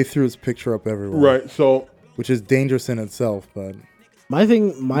 they threw his picture up everywhere. Right, so... Which is dangerous in itself, but...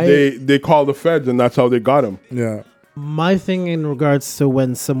 They called the feds, and that's how they got him. Yeah. My thing in regards to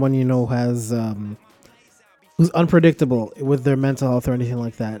when someone, you know, has... who's unpredictable with their mental health or anything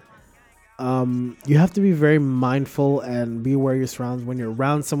like that, you have to be very mindful and be aware of your surroundings when you're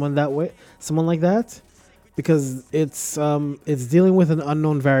around someone like that, because it's dealing with an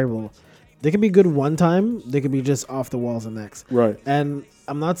unknown variable. They can be good one time, they could be just off the walls the next. Right. And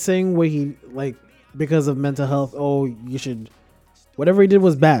I'm not saying because of mental health, you should, whatever he did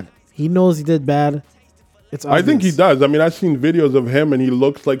was bad. He knows he did bad. It's obvious. I think he does. I mean, I've seen videos of him, and he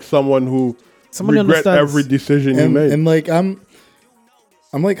looks like someone who regret every decision he made. And like I'm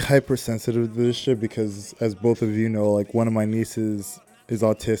like hypersensitive to this shit because, as both of you know, like one of my nieces is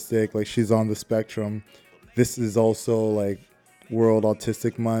autistic. Like she's on the spectrum. This is also like World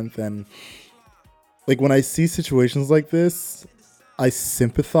Autistic Month, and like when I see situations like this, I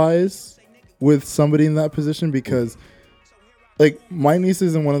sympathize with somebody in that position because, like, my niece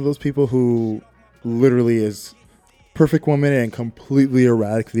isn't one of those people who literally is perfect one minute and completely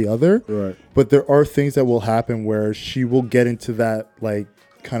erratic the other. Right. But there are things that will happen where she will get into that, like,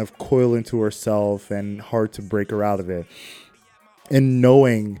 kind of coil into herself and hard to break her out of it. And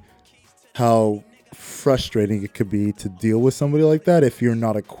knowing how frustrating it could be to deal with somebody like that, if you're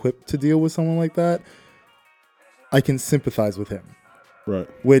not equipped to deal with someone like that, I can sympathize with him. Right.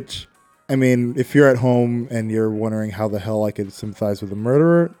 Which, I mean, if you're at home and you're wondering how the hell I could sympathize with a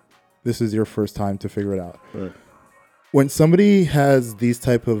murderer, this is your first time to figure it out. Right. When somebody has these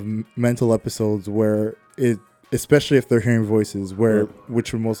type of mental episodes where it, especially if they're hearing voices,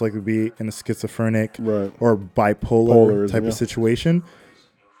 which would most likely be in a schizophrenic or bipolar type of situation,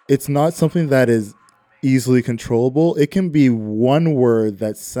 it's not something that is easily controllable. It can be one word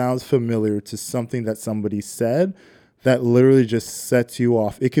that sounds familiar to something that somebody said that literally just sets you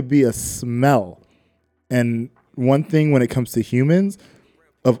off. It could be a smell. And one thing when it comes to humans,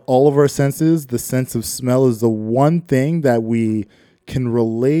 of all of our senses, the sense of smell is the one thing that we can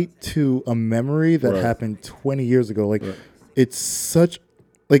relate to a memory that happened 20 years ago. Like, it's such,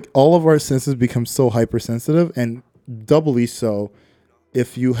 like, all of our senses become so hypersensitive, and doubly so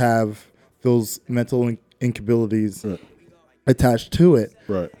if you have those mental incapabilities attached to it.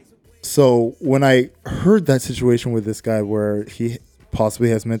 Right. So when I heard that situation with this guy where he possibly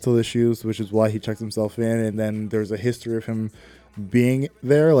has mental issues, which is why he checked himself in, and then there's a history of him being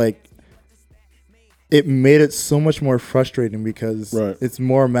there, like, it made it so much more frustrating because it's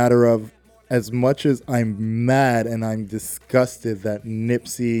more a matter of, as much as I'm mad and I'm disgusted that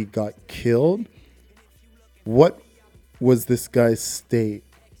Nipsey got killed, what was this guy's state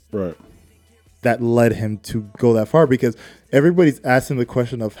that led him to go that far? Because everybody's asking the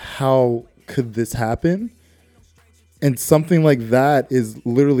question of how could this happen? And something like that is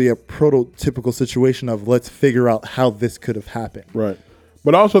literally a prototypical situation of let's figure out how this could have happened. Right.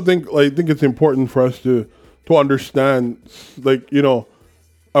 But I also think it's important for us to understand, like, you know,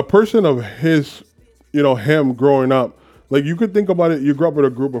 a person of his, you know, him growing up, like, you could think about it. You grew up with a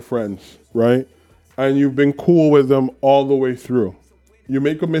group of friends, right? And you've been cool with them all the way through. You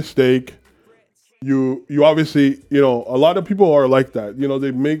make a mistake. You obviously, you know, a lot of people are like that. You know,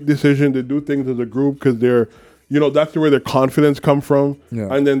 they make decisions to do things as a group because they're, you know, that's where their confidence come from.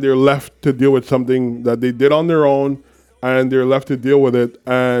 Yeah. And then they're left to deal with something that they did on their own, and they're left to deal with it.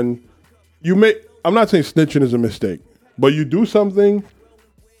 And I'm not saying snitching is a mistake, but you do something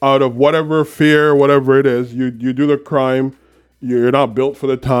out of whatever fear, whatever it is, you do the crime, you're not built for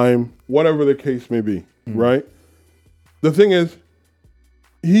the time, whatever the case may be, right? The thing is,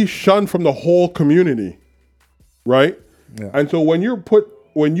 he's shunned from the whole community, right? Yeah. And so when you put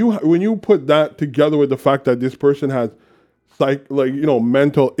that together with the fact that this person has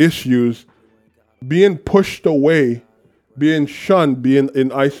mental issues, being pushed away, being shunned, being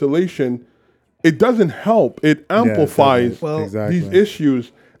in isolation, it doesn't help. It amplifies these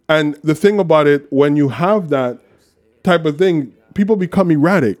issues. And the thing about it, when you have that type of thing, people become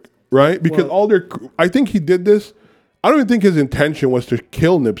erratic, right? Because I think he did this. I don't even think his intention was to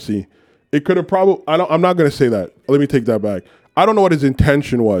kill Nipsey. It could have probably, I'm not going to say that. Let me take that back. I don't know what his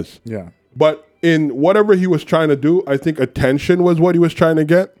intention was. Yeah. But in whatever he was trying to do, I think attention was what he was trying to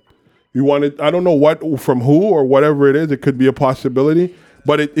get. He wanted, I don't know what, from who or whatever it is. It could be a possibility.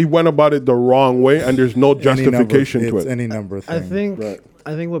 But he went about it the wrong way, and there's no justification to it. Any number of things.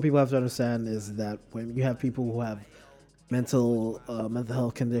 I think what people have to understand is that when you have people who have mental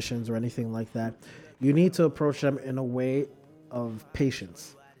health conditions or anything like that, you need to approach them in a way of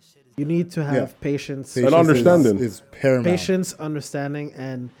patience. You need to have patience and understanding. Is paramount. Patience, understanding,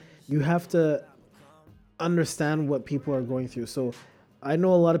 and you have to understand what people are going through. So I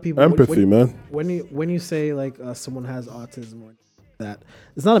know a lot of people. Empathy, man. When you say like someone has autism or that,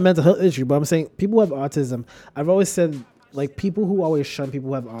 it's not a mental health issue, but I'm saying people who have autism. I've always said, like, people who always shun people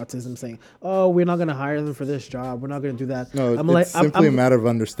who have autism, saying, "Oh, we're not going to hire them for this job. We're not going to do that." No, it's simply a matter of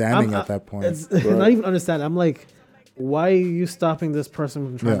understanding at that point. It's not even understanding. I'm like, why are you stopping this person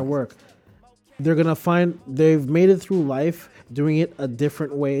from trying to work? They're gonna find they've made it through life doing it a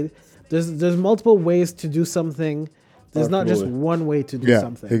different way. There's multiple ways to do something. There's not just one way to do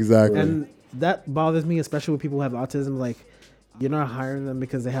something. Exactly. And that bothers me, especially with people who have autism. Like, you're not hiring them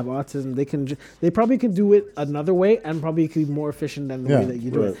because they have autism. They probably can do it another way and probably could be more efficient than the way that you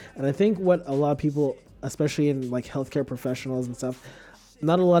do it. And I think what a lot of people, especially in like healthcare professionals and stuff,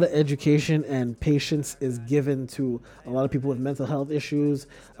 not a lot of education and patience is given to a lot of people with mental health issues,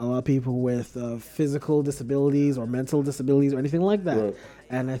 a lot of people with physical disabilities or mental disabilities or anything like that. Right.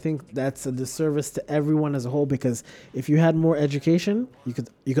 And I think that's a disservice to everyone as a whole, because if you had more education, you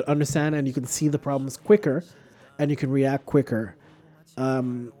could understand and you can see the problems quicker and you can react quicker.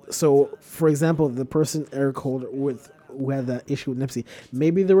 So, for example, the person Eric Holder who had that issue with Nipsey,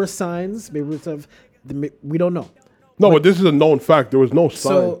 maybe there were signs, we don't know. No, but this is a known fact. There was no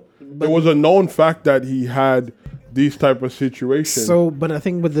sign. There was a known fact that he had these type of situations. So, but I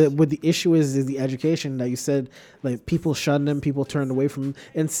think with the issue is the education that you said, like, people shunned him, people turned away from him.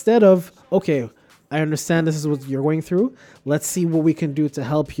 Instead of, okay, I understand this is what you're going through. Let's see what we can do to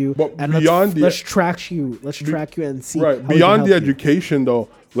help you. But and let's track you. Let's track you and see. Right. Beyond the education, though,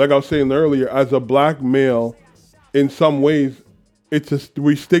 like I was saying earlier, as a black male, in some ways, we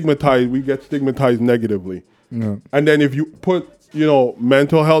get stigmatized negatively. Yeah. And then if you put,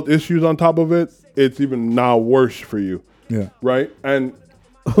 mental health issues on top of it, it's even now worse for you. Yeah. Right? And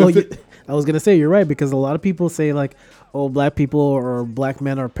I was going to say, you're right, because a lot of people say, like, oh, black people or black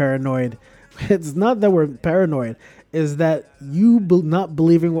men are paranoid. It's not that we're paranoid. Is that you not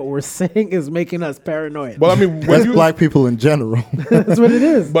believing what we're saying is making us paranoid. Well, I mean, that's black people in general. That's what it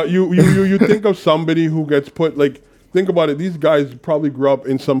is. But you think of somebody who gets put, like, think about it. These guys probably grew up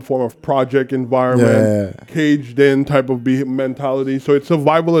in some form of project environment, caged in type of mentality. So it's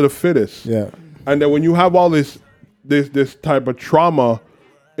survival of the fittest. Yeah. And then when you have all this type of trauma,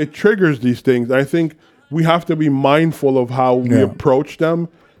 it triggers these things. I think we have to be mindful of how we approach them.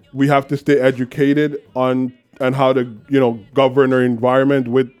 we have to stay educated on and how to, govern our environment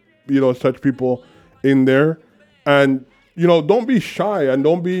with, such people in there. And, don't be shy and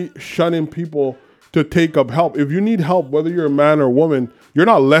don't be shunning people to take up help. If you need help, whether you're a man or a woman, you're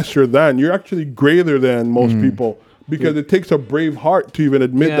not lesser than. You're actually greater than most people. Because it takes a brave heart to even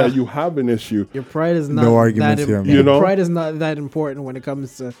admit that you have an issue. Your pride is not pride is not that important when it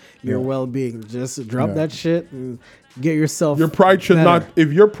comes to your well-being. Just drop that shit and get yourself. Your pride should not.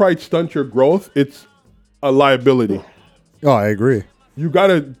 If your pride stunts your growth, it's a liability. Oh, I agree. You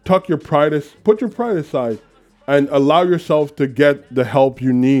gotta put your pride aside, and allow yourself to get the help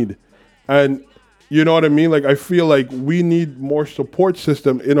you need. And you know what I mean? Like, I feel like we need more support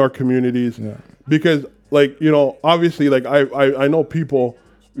system in our communities because. Like, obviously, like I know people,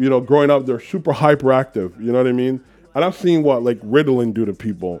 growing up, they're super hyperactive. You know what I mean? And I've seen what like Ritalin do to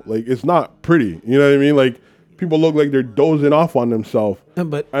people. Like, it's not pretty. You know what I mean? Like, people look like they're dozing off on themselves.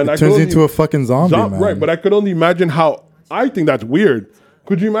 And it turns into a fucking zombie, man. Right, but I could only imagine how. I think that's weird.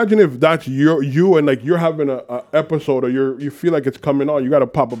 Could you imagine if that's you and like you're having a episode or you feel like it's coming on, you got to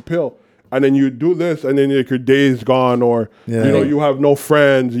pop a pill. And then you do this, and then like your day is gone, or you have no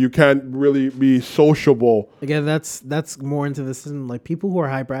friends. You can't really be sociable. Again, that's more into this. Like people who are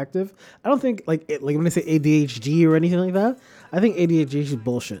hyperactive, I don't think like when they say ADHD or anything like that. I think ADHD is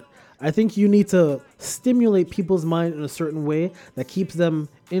bullshit. I think you need to stimulate people's mind in a certain way that keeps them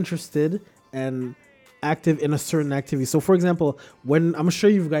interested and active in a certain activity. So for example, when I'm sure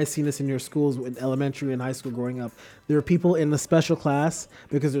you guys seen this in your schools in elementary and high school growing up, there are people in the special class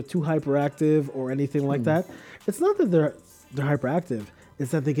because they're too hyperactive or anything like that. It's not that they're hyperactive. It's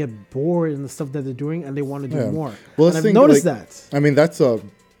that they get bored in the stuff that they're doing and they want to do more. Well, and I've noticed that. I mean, that's a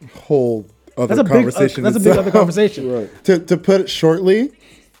whole other conversation. That's a big other conversation. Right. To put it shortly,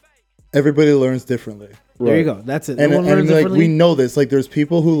 everybody learns differently. There you go. That's it. And like we know this. Like there's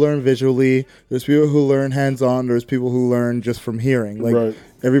people who learn visually. There's people who learn hands-on. There's people who learn just from hearing. Like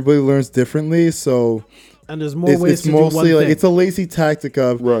everybody learns differently. So and there's more ways to do one thing. Like it's a lazy tactic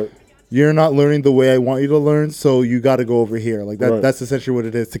of you're not learning the way I want you to learn, so you got to go over here. Like that. That's essentially what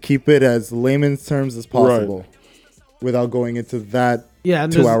it is. To keep it as layman's terms as possible, without going into that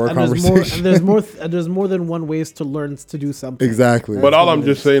 2-hour conversation. There's more than one ways to learn to do something. Exactly. But all I'm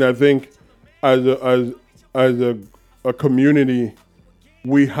just saying, I think as a community,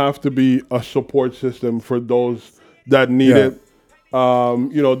 we have to be a support system for those that need it.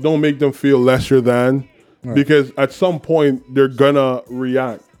 Don't make them feel lesser than, because at some point they're gonna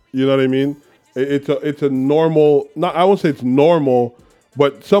react. You know what I mean? It's a normal. Not I won't say it's normal,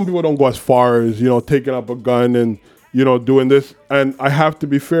 but some people don't go as far as taking up a gun and doing this. And I have to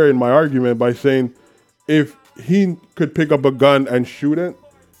be fair in my argument by saying, if he could pick up a gun and shoot it,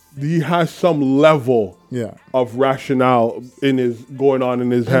 he has some level of rationale going on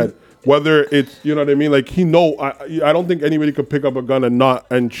in his head. Whether it's, you know what I mean? Like I don't think anybody could pick up a gun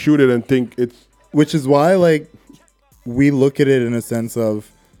and shoot it and think it's. Which is why like we look at it in a sense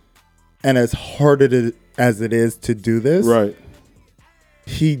of, and as hard as it is to do this,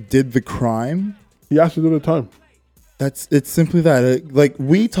 he did the crime. He has to do the time. It's simply that. Like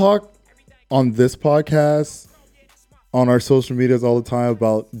we talk on this podcast, on our social medias all the time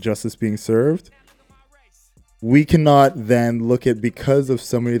about justice being served. We cannot then look at, because of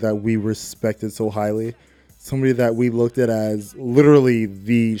somebody that we respected so highly, somebody that we looked at as literally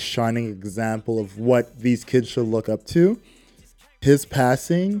the shining example of what these kids should look up to, his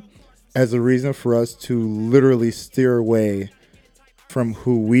passing as a reason for us to literally steer away from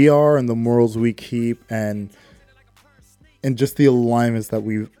who we are and the morals we keep and just the alignments that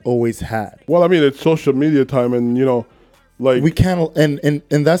we've always had. Well, I mean, it's social media time, and like we can't, and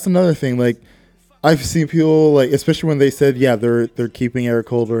that's another thing. Like I've seen people, like, especially when they said, they're keeping Eric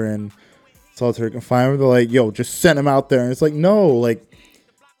Holder in solitary confinement. They're like, yo, just send him out there. And it's like, no, like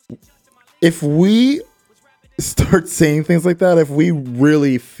if we start saying things like that, if we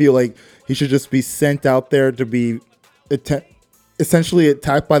really feel like he should just be sent out there to be essentially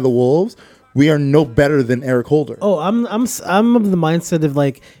attacked by the wolves, we are no better than Eric Holder. Oh, I'm of the mindset of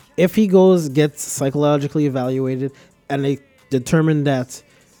like, if he gets psychologically evaluated and they determine that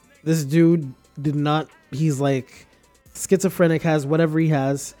this dude he's like schizophrenic, has whatever he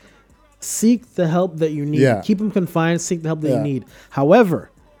has, seek the help that you need. Keep him confined, seek the help that you need. However,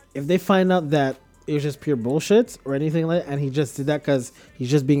 if they find out that it was just pure bullshit or anything like that, and he just did that because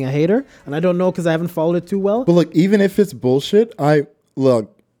he's just being a hater, and I don't know because I haven't followed it too well. But look, even if it's bullshit, I'm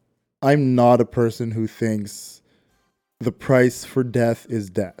not a person who thinks the price for death is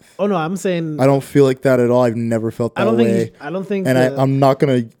death. Oh no, I'm saying I don't feel like that at all. I've never felt that way. I don't think. And I'm not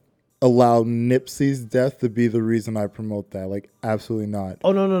gonna allow Nipsey's death to be the reason I promote that. Like, absolutely not.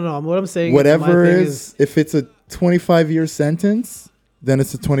 Oh, no. What I'm saying whatever is, if it's a 25-year sentence, then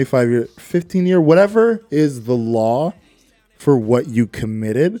it's a 25-year, 15-year, whatever is the law for what you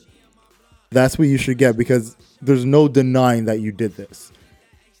committed, that's what you should get, because there's no denying that you did this.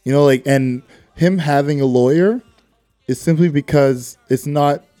 You know, like, and him having a lawyer is simply because it's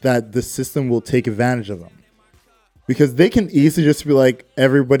not that the system will take advantage of them. Because they can easily just be like,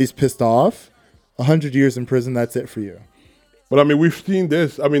 everybody's pissed off, 100 years in prison, that's it for you. But I mean, we've seen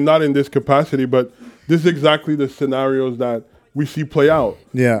this, I mean, not in this capacity, but this is exactly the scenarios that we see play out.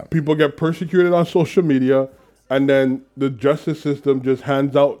 Yeah. People get persecuted on social media, and then the justice system just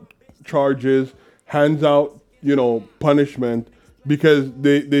hands out charges, hands out, punishment, because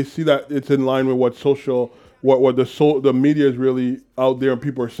they see that it's in line with what the media is really out there and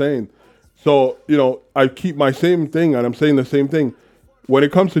people are saying. So, I keep my same thing, and I'm saying the same thing. When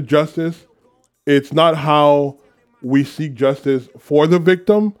it comes to justice, it's not how we seek justice for the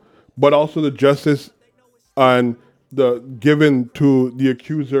victim, but also the justice and the given to the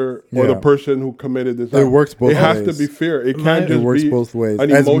accuser or the person who committed this. It works both ways. It has to be fair. It can't just be. It works both ways.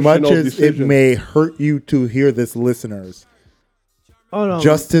 As much as decision. It may hurt you to hear this, listeners. Oh no!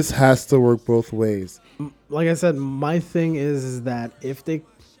 Justice has to work both ways. Like I said, my thing is that if they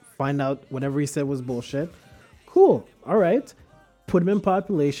find out whatever he said was bullshit, cool. All right, put him in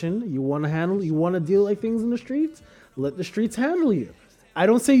population. You want to deal like things in the streets. Let the streets handle you. I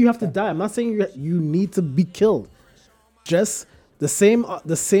don't say you have to die. I'm not saying you need to be killed. Just the same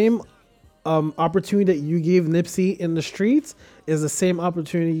opportunity that you gave Nipsey in the streets is the same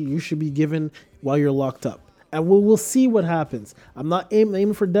opportunity you should be given while you're locked up. And we'll see what happens. I'm not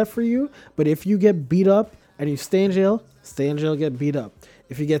aiming for death for you, but if you get beat up and you stay in jail, get beat up.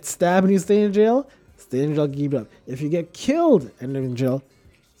 If you get stabbed and you stay in jail, get beat up. If you get killed and you're in jail,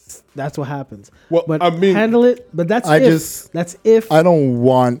 that's what happens. Well, but I mean, handle it. But that's if. I don't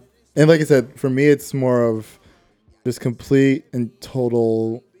want, and like I said, for me, it's more of just complete and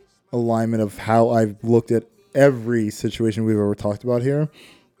total alignment of how I've looked at every situation we've ever talked about here.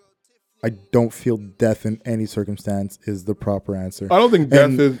 I don't feel death in any circumstance is the proper answer. I don't think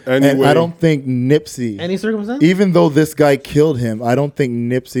death is any and way. I don't think Nipsey, any circumstance, even though this guy killed him, I don't think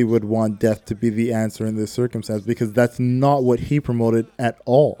Nipsey would want death to be the answer in this circumstance, because that's not what he promoted at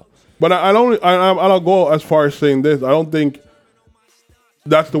all. But I don't go as far as saying this. I don't think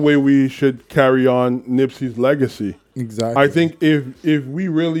that's the way we should carry on Nipsey's legacy. Exactly. I think if we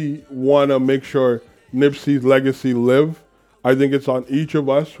really want to make sure Nipsey's legacy live, I think it's on each of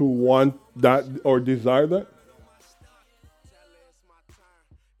us who want that or desire that.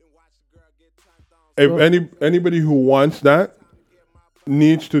 If anybody who wants that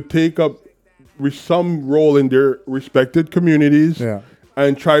needs to take up some role in their respected communities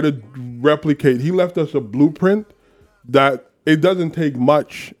and try to replicate. He left us a blueprint that it doesn't take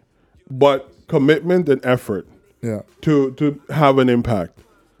much but commitment and effort to have an impact.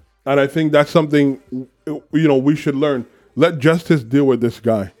 And I think that's something we should learn. Let justice deal with this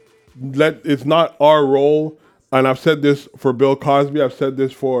guy. It's not our role. And I've said this for Bill Cosby. I've said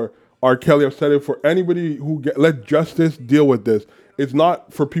this for R. Kelly. I've said it for anybody let justice deal with this. It's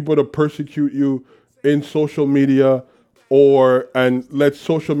not for people to persecute you in social media and let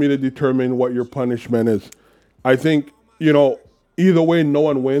social media determine what your punishment is. I think, either way, no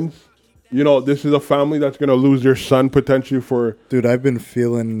one wins. This is a family that's going to lose their son potentially for... Dude, I've been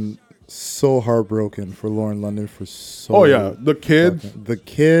feeling so heartbroken for Lauren London for so... Oh, yeah. The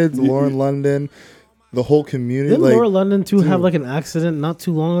kids. Lauren London, the whole community. Didn't Lauren London, too, have like an accident not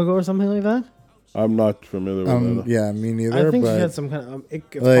too long ago or something like that? I'm not familiar with that. Yeah, me neither. I think she had some kind of... if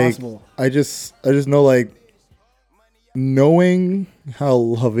possible. I just know, knowing how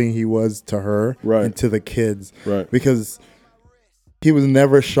loving he was to her and to the kids. Right. Because... he was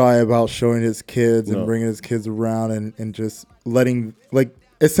never shy about showing his kids and bringing his kids around and just letting,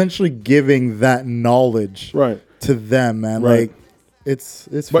 essentially giving that knowledge to them, man. Right. It's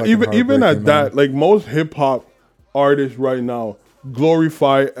but even at that, most hip hop artists right now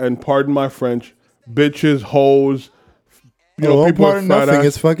glorify, and pardon my French, bitches, hoes. People pardon nothing.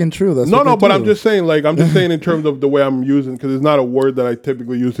 It's fucking true. That's no. But I'm just saying, in terms of the way I'm using, because it's not a word that I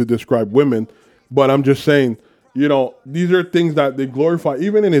typically use to describe women. But I'm just saying. These are things that they glorify,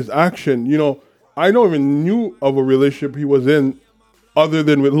 even in his action. I don't even knew of a relationship he was in other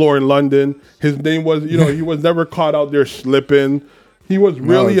than with Lauren London. His name was, he was never caught out there slipping. He was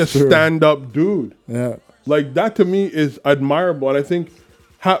really a stand-up dude. Yeah. That to me is admirable. And I think,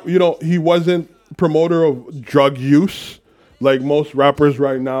 he wasn't promoter of drug use like most rappers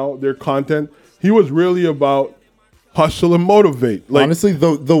right now, their content. He was really about hustle and motivate. Like, honestly,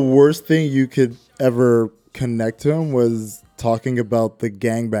 the worst thing you could ever connect to him was talking about the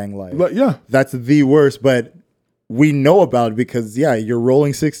gangbang life. like, yeah, That's the worst, but we know about it because you're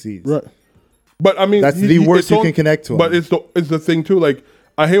rolling 60s. right. But I mean, That's the worst you can connect to him. But it's the thing too. Like,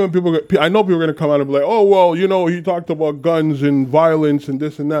 I hate when people. I know people are gonna come out and be like, "Oh well, you know, he talked about guns and violence and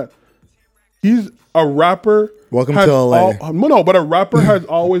this and that." He's a rapper. Welcome to LA. No, but a rapper has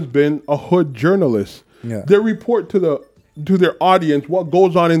always been a hood journalist. Yeah. They report to their audience what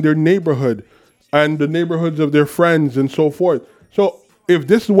goes on in their neighborhood and the neighborhoods of their friends and so forth. So if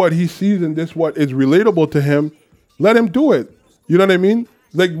this is what he sees and this what is relatable to him, let him do it. You know what I mean?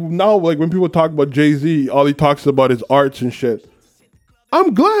 Like now, like when people talk about Jay-Z, all he talks about is arts and shit.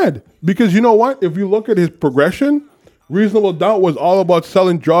 I'm glad because you know what? If you look at his progression, Reasonable Doubt was all about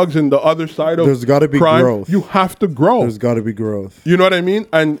selling drugs and the other side of There's got to be crime. growth. You have to grow. There's got to be growth. You know what I mean?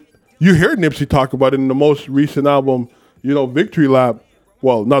 And you hear Nipsey talk about it in the most recent album, you know, Victory Lap.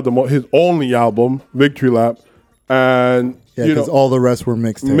 Well, not his only album, Victory Lap. And, Yeah, you know, because all the rest were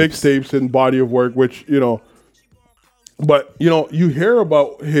mixtapes and body of work, which, you know, but, you know, you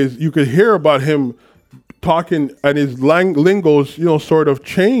could hear about him talking and his lingos, you know, sort of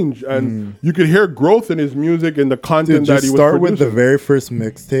change. And you could hear growth in his music and the content that he was start producing. with the very first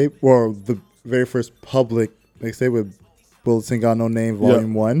mixtape, or the very first public mixtape with Bullets Ain't Got No Name,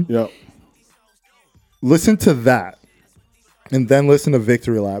 Volume 1. Yeah. Listen to that. And then listen to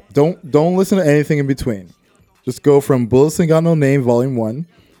Victory Lap. Don't listen to anything in between. Just go from Bullets Ain't Got No Name, Volume 1, and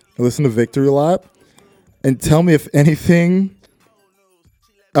listen to Victory Lap. And tell me if anything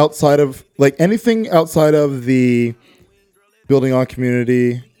outside of the building on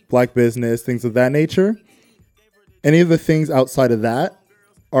community, black business, things of that nature, any of the things outside of that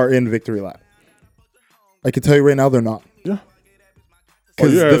are in Victory Lap. I can tell you right now they're not. Yeah.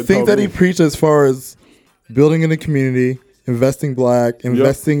 Because the things that he preached as far as building in a community, investing black,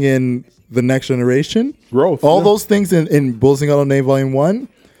 investing in the next generation, growth, all those things in Bullets Ain't Got No Name Volume 1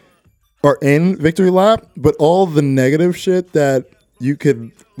 are in Victory Lap, but all the negative shit that you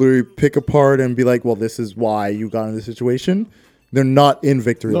could literally pick apart and be like, well, this is why you got in this situation, they're not in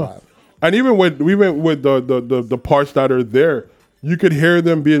Victory Lap. And even with the parts that are there, you could hear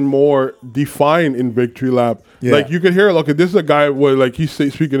them being more defined in Victory Lap. Yeah. Like you could hear, look, this is a guy where like he's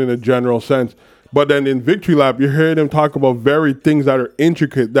speaking in a general sense, but then in Victory Lap, you're hearing him talk about very things that are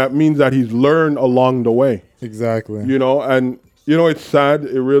intricate. That means that he's learned along the way. Exactly. You know, and you know, it's sad.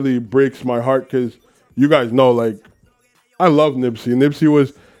 It really breaks my heart because you guys know, like, I love Nipsey. Nipsey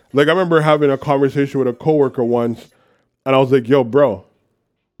was, like, I remember having a conversation with a coworker once, and I was like, yo, bro,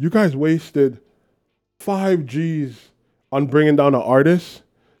 you guys wasted 5 G's on bringing down an artist.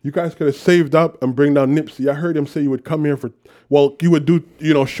 You guys could have saved up and bring down Nipsey. I heard him say you would come here you would do,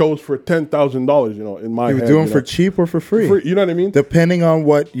 you know, shows for $10,000, you know, in my head. You would do them for cheap or for free. You know what I mean? Depending on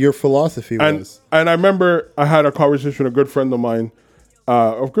what your philosophy was. And I remember I had a conversation with a good friend of mine,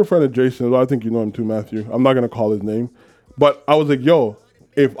 a good friend of Jason. I think you know him too, Matthew. I'm not going to call his name. But I was like, yo,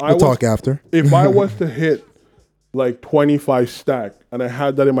 if I was to hit like 25 stack and I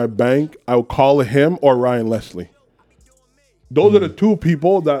had that in my bank, I would call him or Ryan Leslie. Those are the two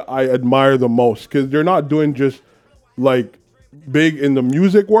people that I admire the most because they're not doing just like big in the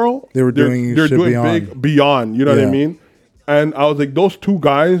music world. They're doing big beyond. You know what I mean? And I was like, those two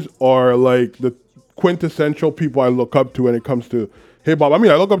guys are like the quintessential people I look up to when it comes to hip hop. I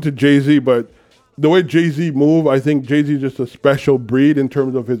mean, I look up to Jay-Z, but the way Jay-Z move, I think Jay-Z is just a special breed in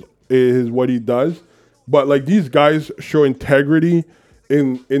terms of his what he does. But like these guys show integrity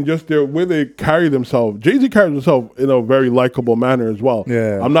in just their way they carry themselves. Jay-Z carries himself in a very likable manner as well.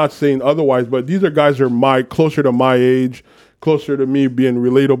 Yeah. I'm not saying otherwise, but these are guys that are closer to my age, closer to me being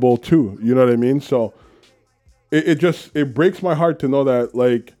relatable too. You know what I mean? So it breaks my heart to know that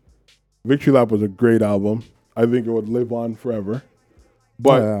like Victory Lap was a great album. I think it would live on forever.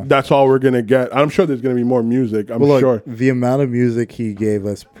 But that's all we're going to get. I'm sure there's going to be more music. I'm sure. The amount of music he gave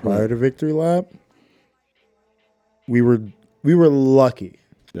us prior to Victory Lap, we were lucky.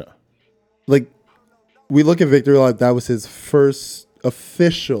 Yeah. Like, we look at Victory Lap, that was his first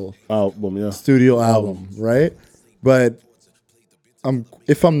official album, studio album, right? But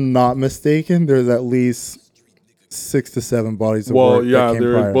if I'm not mistaken, there's at least 6 to 7 bodies of work. Well,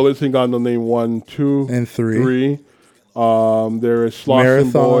 there's Bullets Ain't Got No Name 1, 2, and 3. There is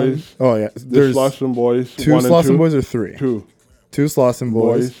Slauson Boys. Oh yeah, there's Slauson Boys. 2 Slauson Boys or 3? 2 Slauson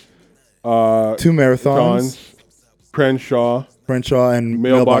Boys. 2 Marathons. Crenshaw and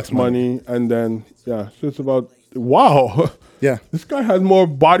Mailbox Money, and then so it's about Yeah, this guy has more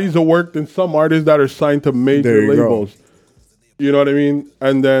bodies of work than some artists that are signed to major labels. You know what I mean?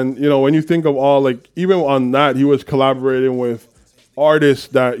 And then, you know, when you think of all, like, even on that, he was collaborating with artists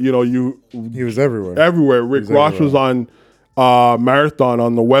that, you know, he was everywhere. Everywhere. Rick Ross was on Marathon,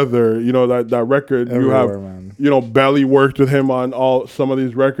 on The Weather, you know, that record. Everywhere, you have, man. you know, Belly worked with him on some of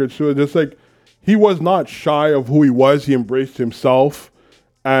these records. So it's just like, he was not shy of who he was. He embraced himself,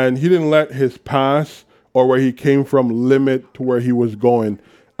 and he didn't let his past or where he came from limit to where he was going.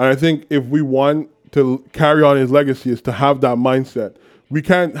 And I think if we want to carry on his legacy, is to have that mindset. We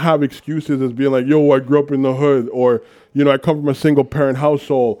can't have excuses as being like, yo, I grew up in the hood, or, you know, I come from a single parent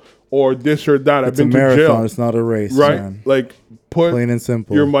household, or this or that. It's I've been a marathon, to jail. It's not a race, right? Man. Like, put plain and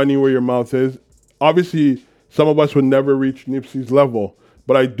simple your money where your mouth is. Obviously, some of us would never reach Nipsey's level,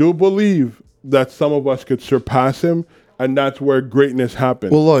 but I do believe that some of us could surpass him, and that's where greatness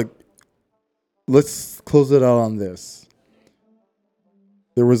happens. Well, look, let's close it out on this.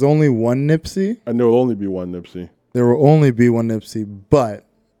 There was only one Nipsey. And there will only be one Nipsey. There will only be one Nipsey, but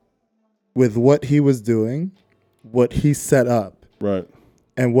with what he was doing, what he set up, right,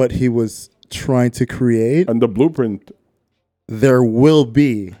 and what he was trying to create, and the blueprint, there will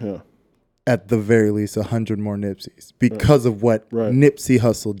be, at the very least, 100 more Nipseys because of what Nipsey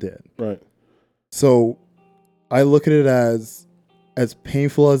Hussle did. Right. So I look at it as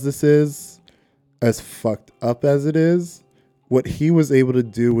painful as this is, as fucked up as it is, what he was able to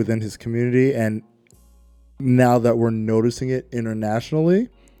do within his community, and now that we're noticing it internationally,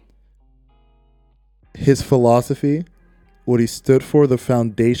 his philosophy, what he stood for, the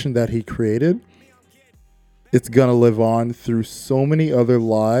foundation that he created, it's going to live on through so many other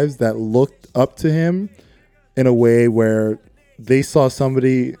lives that looked up to him in a way where they saw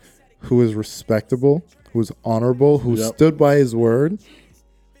somebody who was respectable, who was honorable, who stood by his word,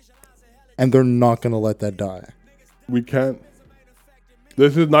 and they're not going to let that die. We can't.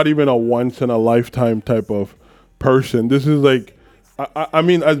 This is not even a once-in-a-lifetime type of person. This is like, I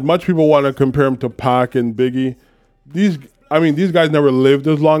mean, as much people want to compare him to Pac and Biggie, these guys never lived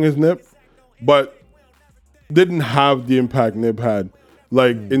as long as Nip, but didn't have the impact Nip had,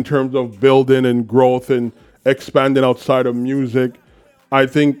 like in terms of building and growth and expanding outside of music. I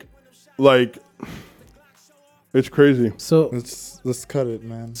think, like, it's crazy. So let's cut it,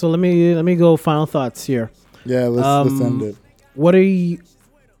 man. So let me go final thoughts here. Yeah, let's end it. What are your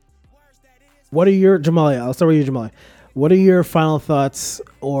Jamali? I'll start with you, Jamali. What are your final thoughts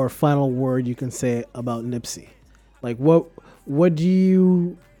or final word you can say about Nipsey? Like, what do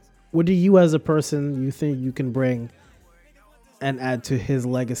you as a person you think you can bring and add to his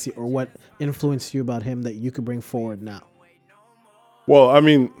legacy, or what influenced you about him that you could bring forward now? Well, I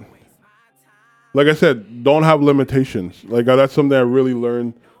mean, like I said, don't have limitations. Like, that's something I really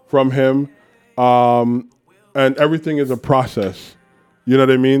learned from him. And everything is a process. You know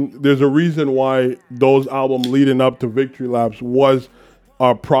what I mean? There's a reason why those albums leading up to Victory Laps was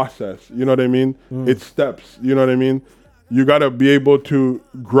a process. You know what I mean? It's steps. You know what I mean? You got to be able to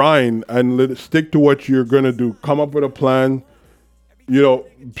grind and stick to what you're going to do. Come up with a plan. You know,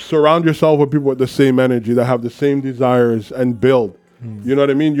 surround yourself with people with the same energy, that have the same desires, and build. You know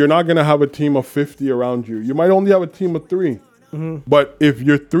what I mean? You're not going to have a team of 50 around you. You might only have a team of 3. But if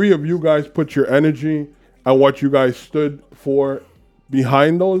your 3 of you guys put your energy and what you guys stood for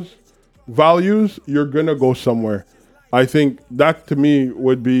behind those values, you're going to go somewhere. I think that, to me,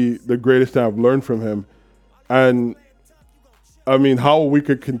 would be the greatest thing I've learned from him. And, I mean, how we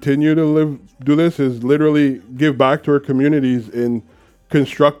could continue to do this is literally give back to our communities in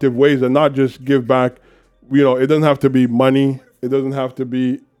constructive ways, and not just give back. You know, it doesn't have to be money. It doesn't have to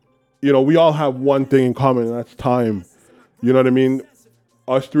be, you know, we all have one thing in common, and that's time. You know what I mean?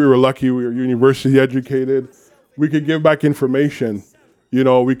 Us 3 were lucky. We were university educated. We could give back information. You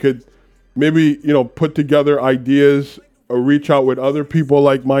know, we could maybe, you know, put together ideas or reach out with other people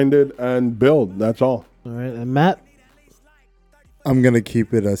like-minded and build. That's all. All right. And Matt? I'm going to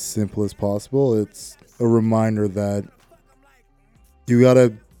keep it as simple as possible. It's a reminder that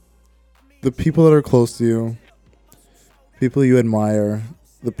the people that are close to you, people you admire,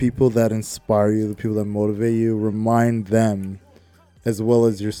 the people that inspire you, the people that motivate you, remind them, as well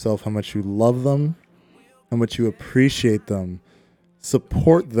as yourself, how much you love them, how much you appreciate them,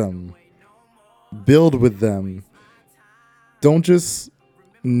 support them, build with them. Don't just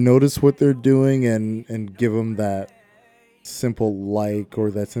notice what they're doing and give them that simple like,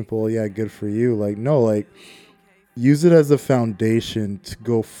 or that simple, yeah, good for you. Like, no, like, use it as a foundation to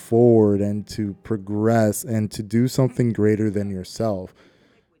go forward and to progress and to do something greater than yourself.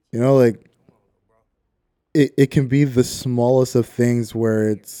 You know, like, it can be the smallest of things where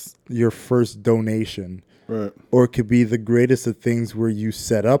it's your first donation. Right. Or it could be the greatest of things where you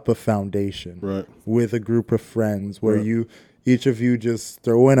set up a foundation with a group of friends, where you each of you just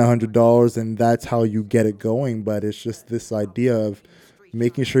throw in $100 and that's how you get it going. But it's just this idea of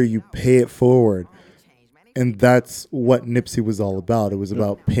making sure you pay it forward. And that's what Nipsey was all about. It was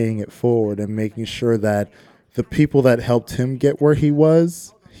about paying it forward and making sure that the people that helped him get where he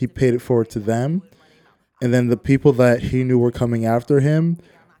was, he paid it forward to them. And then the people that he knew were coming after him,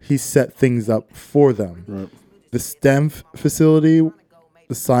 he set things up for them. Right. The STEM facility,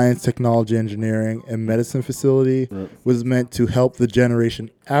 the science, technology, engineering, and medicine facility was meant to help the generation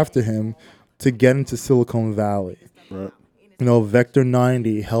after him to get into Silicon Valley. Right. You know, Vector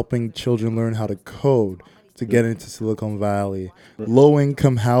 90, helping children learn how to code to get into Silicon Valley.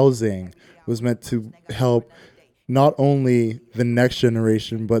 Low-income housing was meant to help not only the next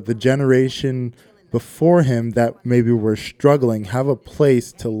generation, but the generation before him that maybe were struggling, have a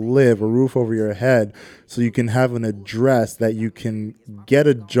place to live, a roof over your head, so you can have an address that you can get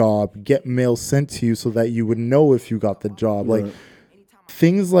a job, get mail sent to you so that you would know if you got the job. Right. Like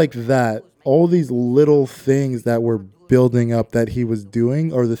things like that, all these little things that were building up that he was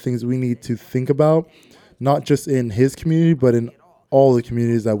doing are the things we need to think about, not just in his community, but in all the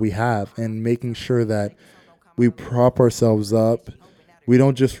communities that we have, and making sure that we prop ourselves up. We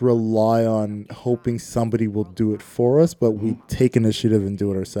don't just rely on hoping somebody will do it for us, but we take initiative and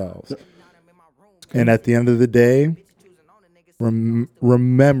do it ourselves. And at the end of the day,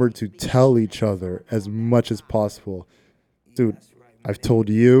 remember to tell each other as much as possible. Dude, I've told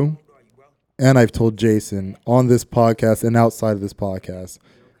you and I've told Jason on this podcast and outside of this podcast,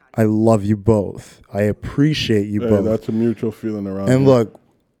 I love you both. I appreciate you both. That's a mutual feeling around And here. look,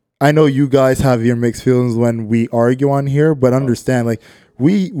 I know you guys have your mixed feelings when we argue on here, but understand, like,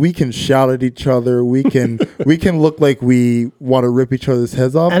 we can shout at each other. We can look like we want to rip each other's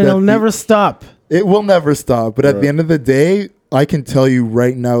heads off. And it'll never stop. It will never stop. But at the end of the day, I can tell you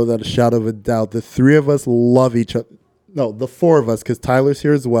right now without a shadow of a doubt, the three of us love each other. No, the four of us, because Tyler's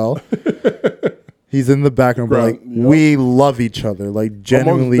here as well. He's in the background, but like we love each other, like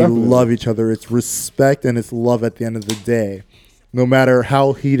genuinely love each other. It's respect and it's love at the end of the day, no matter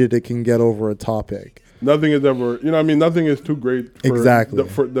how heated it can get over a topic. Nothing is ever, nothing is too great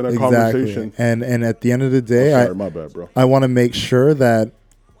for than a conversation. And at the end of the day, my bad, bro. I want to make sure that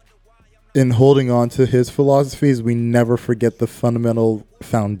in holding on to his philosophies, we never forget the fundamental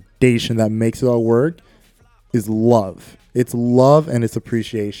foundation that makes it all work is love. It's love and it's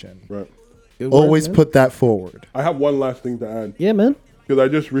appreciation. Right. Always put that forward. I have one last thing to add. Yeah, man. Because I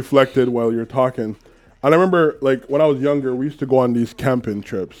just reflected while you're talking. And I remember, like, when I was younger, we used to go on these camping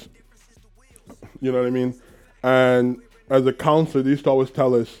trips. You know what I mean? And as a counselor, they used to always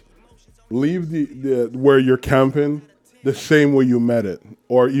tell us, leave the where you're camping the same way you met it,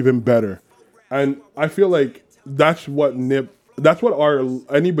 or even better. And I feel like that's what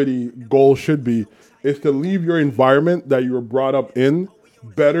our anybody goal should be, is to leave your environment that you were brought up in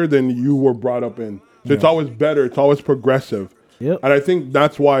better than you were brought up in. So it's always better. It's always progressive. Yep. And I think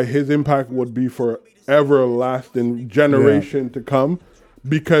that's why his impact would be for everlasting generation to come,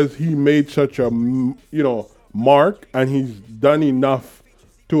 because he made such a, mark, and he's done enough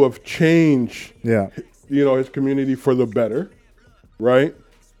to have changed, his community for the better, right?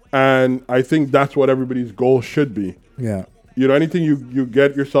 And I think that's what everybody's goal should be. Yeah. Anything you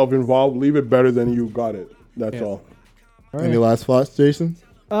get yourself involved, leave it better than you got it. That's all. Right. Any last thoughts, Jason?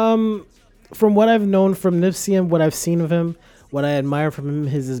 From what I've known from Nipsey and what I've seen of him, what I admire from him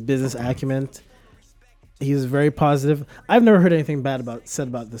is his business acumen. He's very positive. I've never heard anything bad said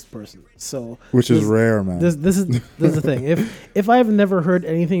about this person. So, which is rare, man. This is the thing. If I've never heard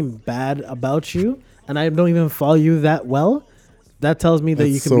anything bad about you, and I don't even follow you that well, that tells me that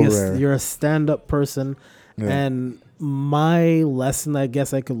you can you're a stand-up person. Yeah. And my lesson, I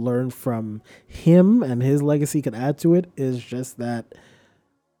guess I could learn from him and his legacy could add to it, is just that,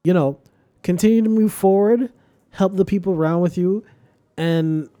 continue to move forward, help the people around with you,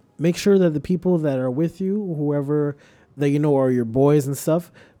 and make sure that the people that are with you, whoever that are your boys and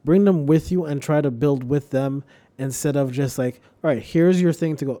stuff, bring them with you and try to build with them, instead of just like, all right, here's your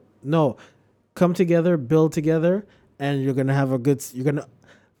thing to go. No, come together, build together, and you're going to have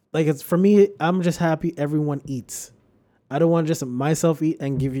it's for me, I'm just happy everyone eats. I don't want just myself eat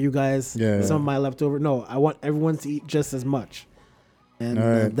and give you guys some of my leftover. No, I want everyone to eat just as much.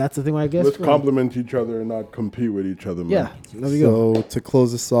 And that's the thing, I guess. Let's compliment each other and not compete with each other, man. Yeah, there we go. So to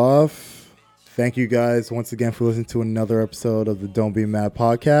close this off, thank you guys once again for listening to another episode of the Don't Be Mad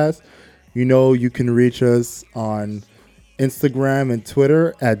podcast. You can reach us on Instagram and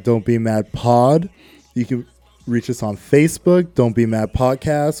Twitter at Don't Be Mad Pod. You can reach us on Facebook, Don't Be Mad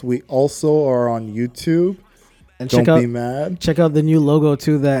Podcast. We also are on YouTube And Don't Be Mad. Check out the new logo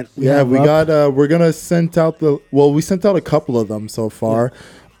too. We got. We're gonna send out we sent out a couple of them so far,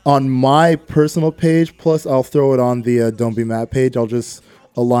 on my personal page. Plus, I'll throw it on the Don't Be Mad page. I'll just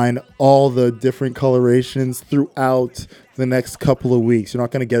align all the different colorations throughout the next couple of weeks. You're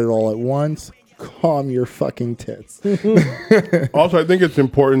not gonna get it all at once. Calm your fucking tits. Also, I think it's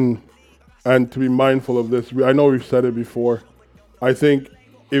important and to be mindful of this. I know we've said it before. I think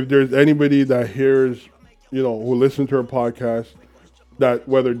if there's anybody that hears, who listen to our podcast, that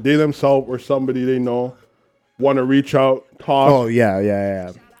whether they themselves or somebody they know want to reach out, talk. Oh,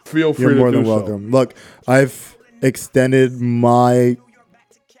 yeah. Feel free You're to more do than welcome. Look, I've extended my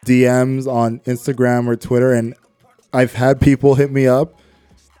DMs on Instagram or Twitter, and I've had people hit me up.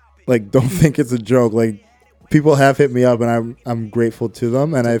 Like, don't think it's a joke. Like, people have hit me up, and I'm grateful to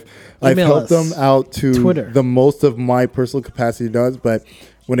them, and I've helped them out to Twitter. The most of my personal capacity does. But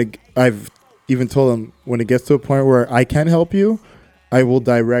I've even told them when it gets to a point where I can help you, I will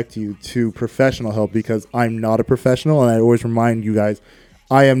direct you to professional help, because I'm not a professional, and I always remind you guys,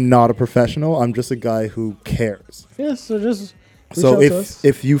 I am not a professional. I'm just a guy who cares. Yeah, so just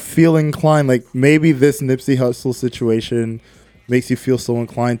if you feel inclined, like maybe this Nipsey Hussle situation makes you feel so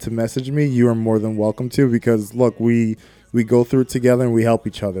inclined to message me, you are more than welcome to, because look, we go through it together and we help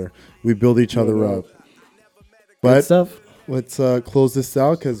each other. We build each other up. But let's close this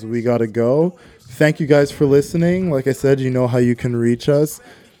out because we got to go. Thank you guys for listening. Like I said, you know how you can reach us.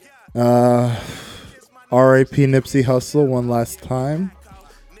 R.I.P. Nipsey Hussle one last time.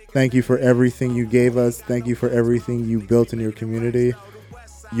 Thank you for everything you gave us. Thank you for everything you built in your community.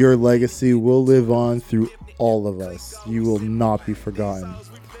 Your legacy will live on through all of us. You will not be forgotten.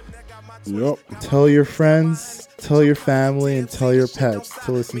 Yep. Tell your friends, tell your family, and tell your pets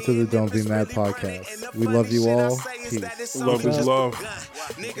to listen to the Don't Be Mad podcast. We love you all. Peace. Love is love.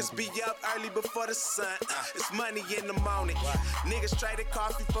 Niggas be up early before the sun. It's money in the morning. Niggas traded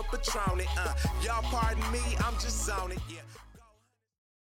coffee for Patron. Y'all pardon me, I'm just on it.